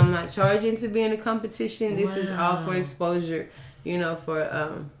enter. I'm not charging to be in the competition. This is all for exposure,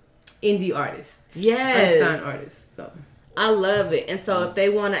 for indie artists, Yes. unsigned artists. So. I love it. And so if they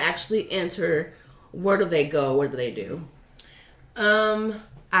want to actually enter, where do they go? What do they do?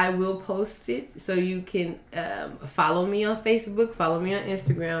 I will post it, so you can follow me on Facebook, follow me on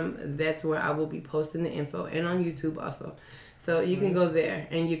Instagram. That's where I will be posting the info, and on YouTube also. So you can go there,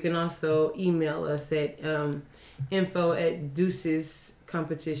 and you can also email us at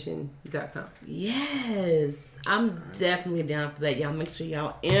info@deucescompetition.com. Yes. I'm definitely down for that. Y'all make sure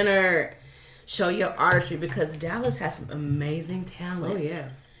y'all enter. Show your artistry, because Dallas has some amazing talent. Oh yeah.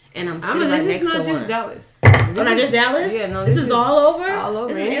 And I'm sitting right This next is not to just one. Dallas. Oh, not just Dallas? Yeah, no. This is all over? All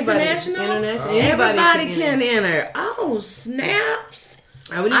over. This is Anybody- international? International. Everybody can enter. Oh, snaps.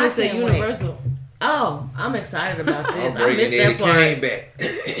 I would even I say can't wait. universal. Oh, I'm excited about this. I'm I bringing missed Eddie that part. Kane back.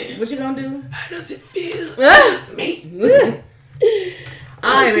 What you gonna do? How does it feel?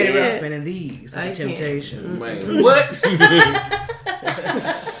 I ain't made a can't. rough fan of these I can't. Temptations. Man, what?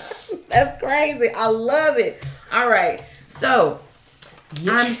 That's crazy. I love it. All right. So,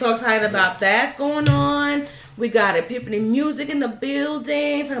 I'm so excited about that's going on. We got Epiphany Music in the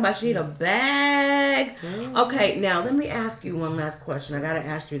building. Talking about she need a bag. Okay, now let me ask you one last question. I got to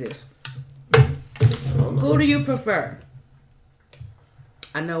ask you this. Who do you prefer?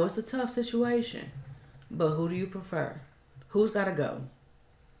 I know it's a tough situation, but who do you prefer? Who's got to go?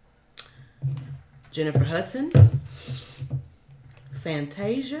 Jennifer Hudson?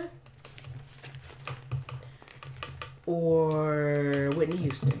 Fantasia? Or Whitney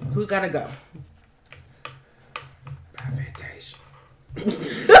Houston? Who's got to go? Fantasia.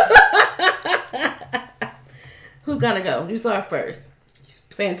 Who's got to go? You saw it first.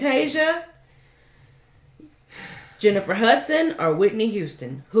 Fantasia? Jennifer Hudson or Whitney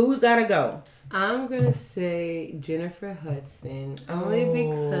Houston? Who's got to go? I'm gonna say Jennifer Hudson, only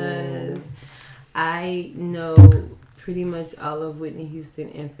because I know pretty much all of Whitney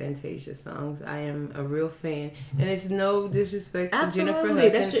Houston and Fantasia songs. I am a real fan, and it's no disrespect to Jennifer Absolutely.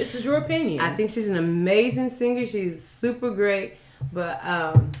 Hudson. This is your opinion. I think she's an amazing singer. She's super great. But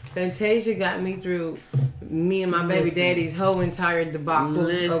Fantasia got me through me and my baby Listen. daddy's whole entire debacle.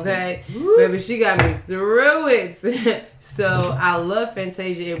 Listen. Okay? Woo. Baby, she got me through it. So I love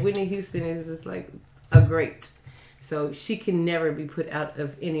Fantasia. And Whitney Houston is just like a great. So she can never be put out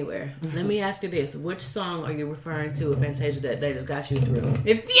of anywhere. Let me ask you this. Which song are you referring to of Fantasia that they just got you through?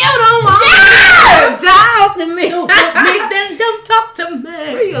 If you don't want to talk to me, Don't talk to me, then don't talk to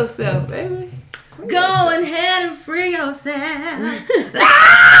me. free yourself, baby. Go ahead and free yourself.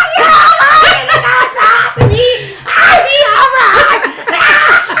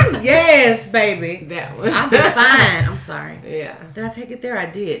 Yes, baby. That one. I'll be fine. I'm sorry. Yeah. Did I take it there? I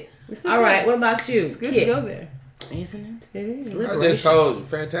did. It's All okay. right. What about you? It's good Kit? to go there. Isn't it? It is. It's I liberation. just told you,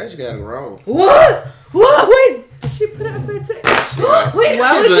 Fantasia got it wrong. What? What? Wait. She put out Fantasia. Wait.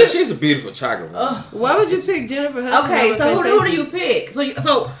 Why would you? She's a beautiful chocolate woman. Why would you pick Jennifer Hudson? Okay. over So who do Fantasia? you pick?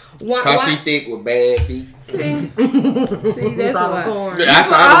 So why? Cause she thick with bad feet. See, that's why. That's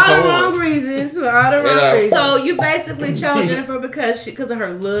For all all the the wrong corns. reasons. For all the wrong Yeah. reasons. So you basically chose Jennifer because of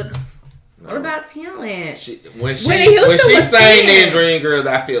her looks. What about talent? When she Whitney Houston was sang thin. that Dreamgirls,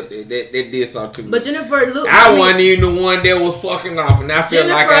 I felt that did something to me. But Jennifer looked. I wasn't even the one that was fucking off, and I felt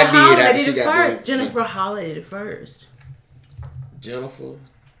like I did. Holiday After did she it got first. done. Jennifer Holiday did it first. Jennifer,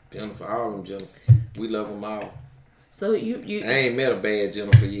 all them Jennifers. We love them all. So I ain't met a bad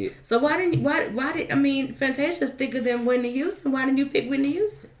Jennifer yet. So why did Fantasia's thicker than Whitney Houston? Why didn't you pick Whitney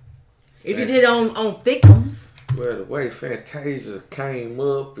Houston? If you did on thickums. Well, the way Fantasia came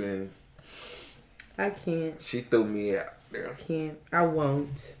up and I can't. she threw me out there. Can't. I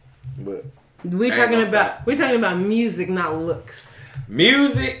won't. But We're ain't talking gonna about music, not looks.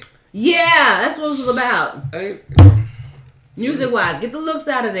 music, Yeah, that's what it was about. I Music wise, get the looks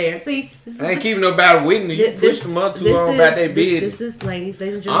out of there. See, this ain't keeping nobody Whitney. You pushed them up too long about that business. This is, ladies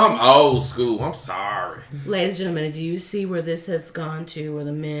and I'm gentlemen. old school. I'm sorry. Ladies and gentlemen, do you see where this has gone to? Where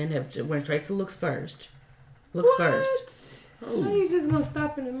the men have went straight to looks first. Looks first. How you just gonna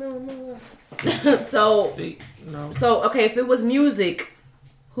stop in the middle of nowhere? So, See, no. so okay, if it was music,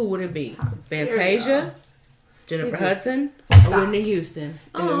 who would it be? Fantasia, Jennifer Hudson, or Whitney Houston?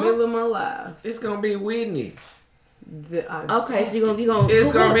 In the middle of my life. It's gonna be Whitney. Okay, so you gonna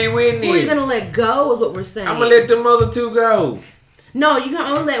It's gonna be Whitney. Who are you gonna let go? Is what we're saying. I'm gonna let them other two go. No, you can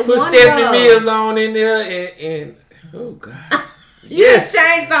only let Put one Stephanie go. Mills on in there and oh god. You just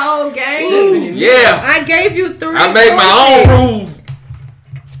changed the whole game. Ooh, yeah. I gave you 3. I made my own rules.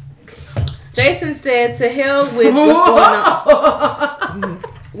 Jason said, "To hell with what's going on."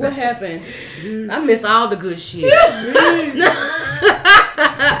 What happened? I missed all the good shit.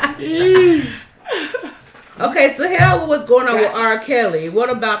 Okay, to hell with what's going on with R. Kelly. What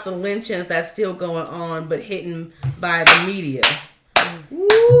about the lynchings that's still going on but hidden by the media?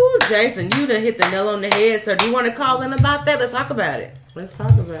 Ooh, Jason, you done hit the nail on the head, sir. Do you want to call in about that? Let's talk about it. Let's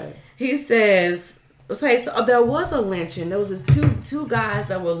talk about it. He says, okay, so there was a lynching. There was this two guys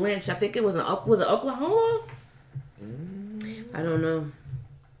that were lynched. I think it was was it Oklahoma? I don't know.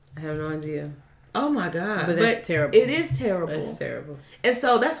 I have no idea. Oh my God. But that's terrible. It is terrible. That's terrible. And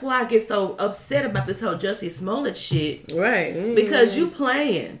so that's why I get so upset about this whole Jussie Smollett shit. Right. Because you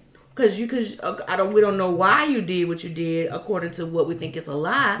playing. Because we don't know why you did what you did according to what we think is a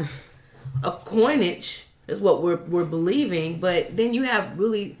lie. A coinage is what we're believing, but then you have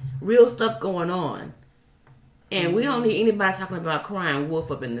really real stuff going on. And we don't need anybody talking about crying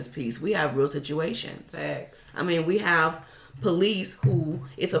wolf up in this piece. We have real situations. Facts. I mean, we have police who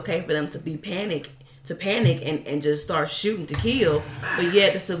it's okay for them to panic and just start shooting to kill, but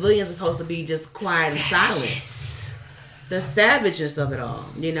yet the civilians are supposed to be just quiet and silent. The savageness of it all,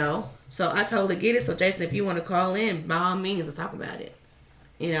 you know? So I totally get it. So Jason, if you want to call in, by all means, let's talk about it.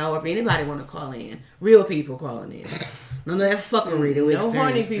 You know, or if anybody want to call in, real people calling in. None of that fuckery that we No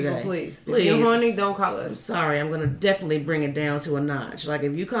horny experienced people, today. please. Please. If you're horny, don't call us. Sorry, I'm going to definitely bring it down to a notch. Like,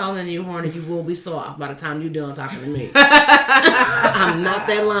 if you call in and you're horny, you will be soft by the time you're done talking to me. I'm not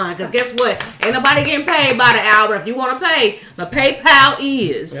that line. Because guess what? Ain't nobody getting paid by the hour. If you want to pay, the PayPal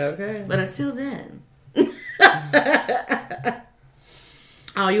is. Okay. But until then.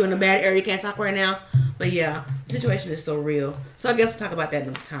 Oh, you in a bad area, you can't talk right now? But yeah, the situation is so real. So I guess we'll talk about that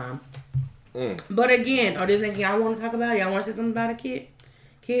another time. But again, are there anything y'all want to talk about? Y'all want to say something about it, Kid?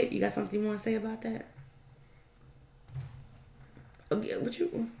 Kid, you got something you want to say about that? Okay, what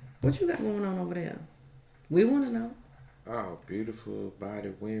you got going on over there? We want to know. Oh, beautiful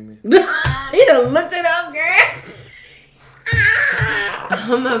bodied women. He done looked it up, girl.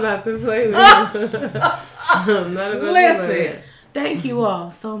 I'm not about to play with you. I'm not about to play with Listen, you. thank you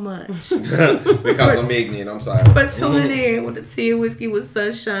all so much Because I'm ignorant, I'm sorry. for tuning in with the Tea and Whiskey with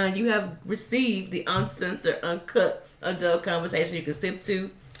Sunshine. You have received the uncensored, uncut, adult conversation you can sip to.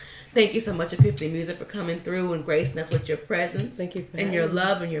 Thank you so much, Epiphany Music, for coming through and gracing us with your presence. Thank you for and your having me.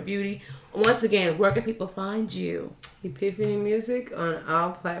 love and your beauty. Once again, where can people find you? Epiphany Music on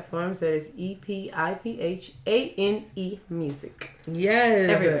all platforms. That is EPIPHANE Music. Yes.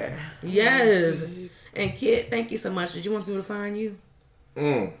 Everywhere. Yes. And Kid, thank you so much. Did you want people to find you?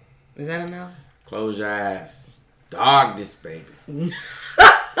 Mm. Is that enough? Close your eyes. Dog this baby.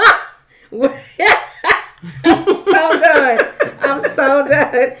 I'm so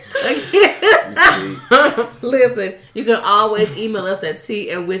done. Listen, you can always email us at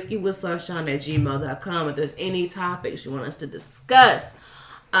teaandwhiskeywithsunshine@gmail.com if there's any topics you want us to discuss.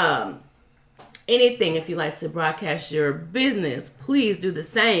 Anything, if you like to broadcast your business, please do the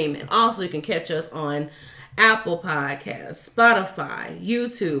same. And also you can catch us on Apple Podcasts, Spotify,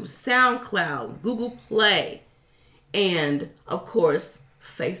 YouTube, SoundCloud, Google Play, and of course,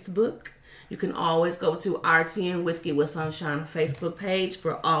 Facebook. You can always go to RTN Whiskey with Sunshine Facebook page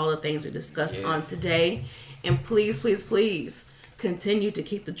for all the things we discussed on today. And please, please, please continue to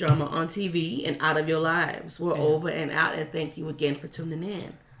keep the drama on TV and out of your lives. We're over and out, and thank you again for tuning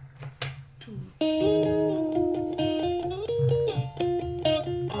in.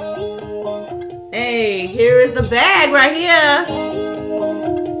 Hey, here is the bag right here.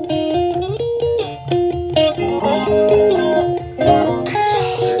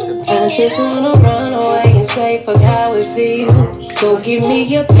 I just wanna run away and say fuck how it feels. Go give me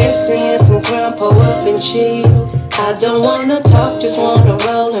your Pepsi and some Crown, pull up and chill. I don't wanna talk, just wanna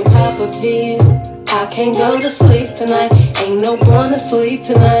roll and pop a pill. I can't go to sleep tonight, ain't no going to sleep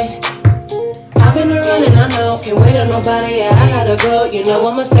tonight. I've been running, I know, can't wait on nobody, yeah, I gotta go. You know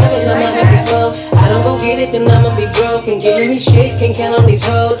I'm a savage, I'm a happy slow. I don't go get it, then I'ma be broke. And giving me shit, can't count on these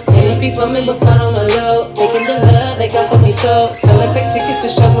hoes. Claim it be for me, but not on the low. Taking the love, they got for me so. Selling fake tickets to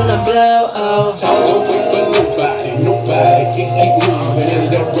shows when I blow, oh. I don't wait for nobody can keep moving.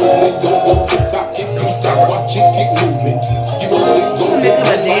 And that road, go tick tock, if you stop watching, keep moving.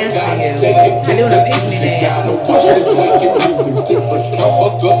 I do an epiphany dance.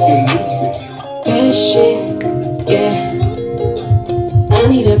 Bad shit, yeah. I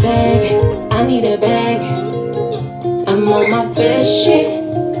need a bag, I need a bag. I'm on my best shit,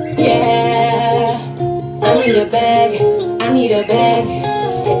 yeah. I need a bag, I need a bag.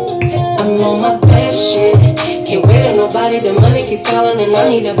 I'm on my best shit. Can't wait on nobody, the money keep calling and I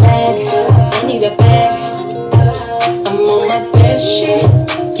need a bag, I need a bag. I'm on my best shit.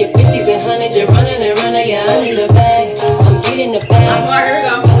 Get 50s and 100s, you're running and running, yeah, I need a bag. I'm getting the bag.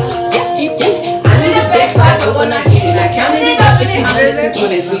 Here we go. Yeah. I need a bag, so I go when I get it. I counted it up, 50, 100s and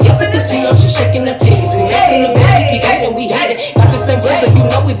 20s. We up at the casino, she shaking the titties. We next in the bed, we keep hating, we hate it. Got the same blood, so you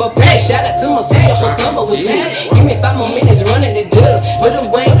know we both pretty. Shout out to my sister, whose number was G. Give me 5 more minutes running the good. Little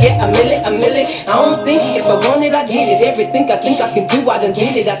Wayne, yeah, a million. I don't think if I want it, I get it. Everything I think I can do, I done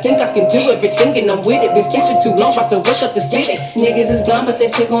did it. I think I can do everything and I'm with it. Been sleeping too long, about to wake up the city. Niggas is gone, but they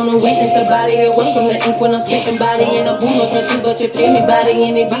still gonna witness the body away from the ink when I'm spitting body in a boom. No tattoo, but you feel me body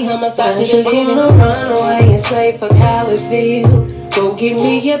and it be homicide. I just wanna run away and say fuck how it feel. Go give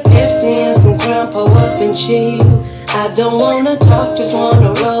me your Pepsi and some Crown, pull up and chill. I don't wanna talk, just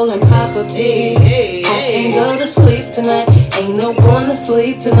wanna roll and pop a pill. I can't go to sleep tonight, ain't no going to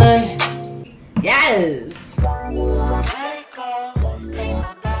sleep tonight. Yes.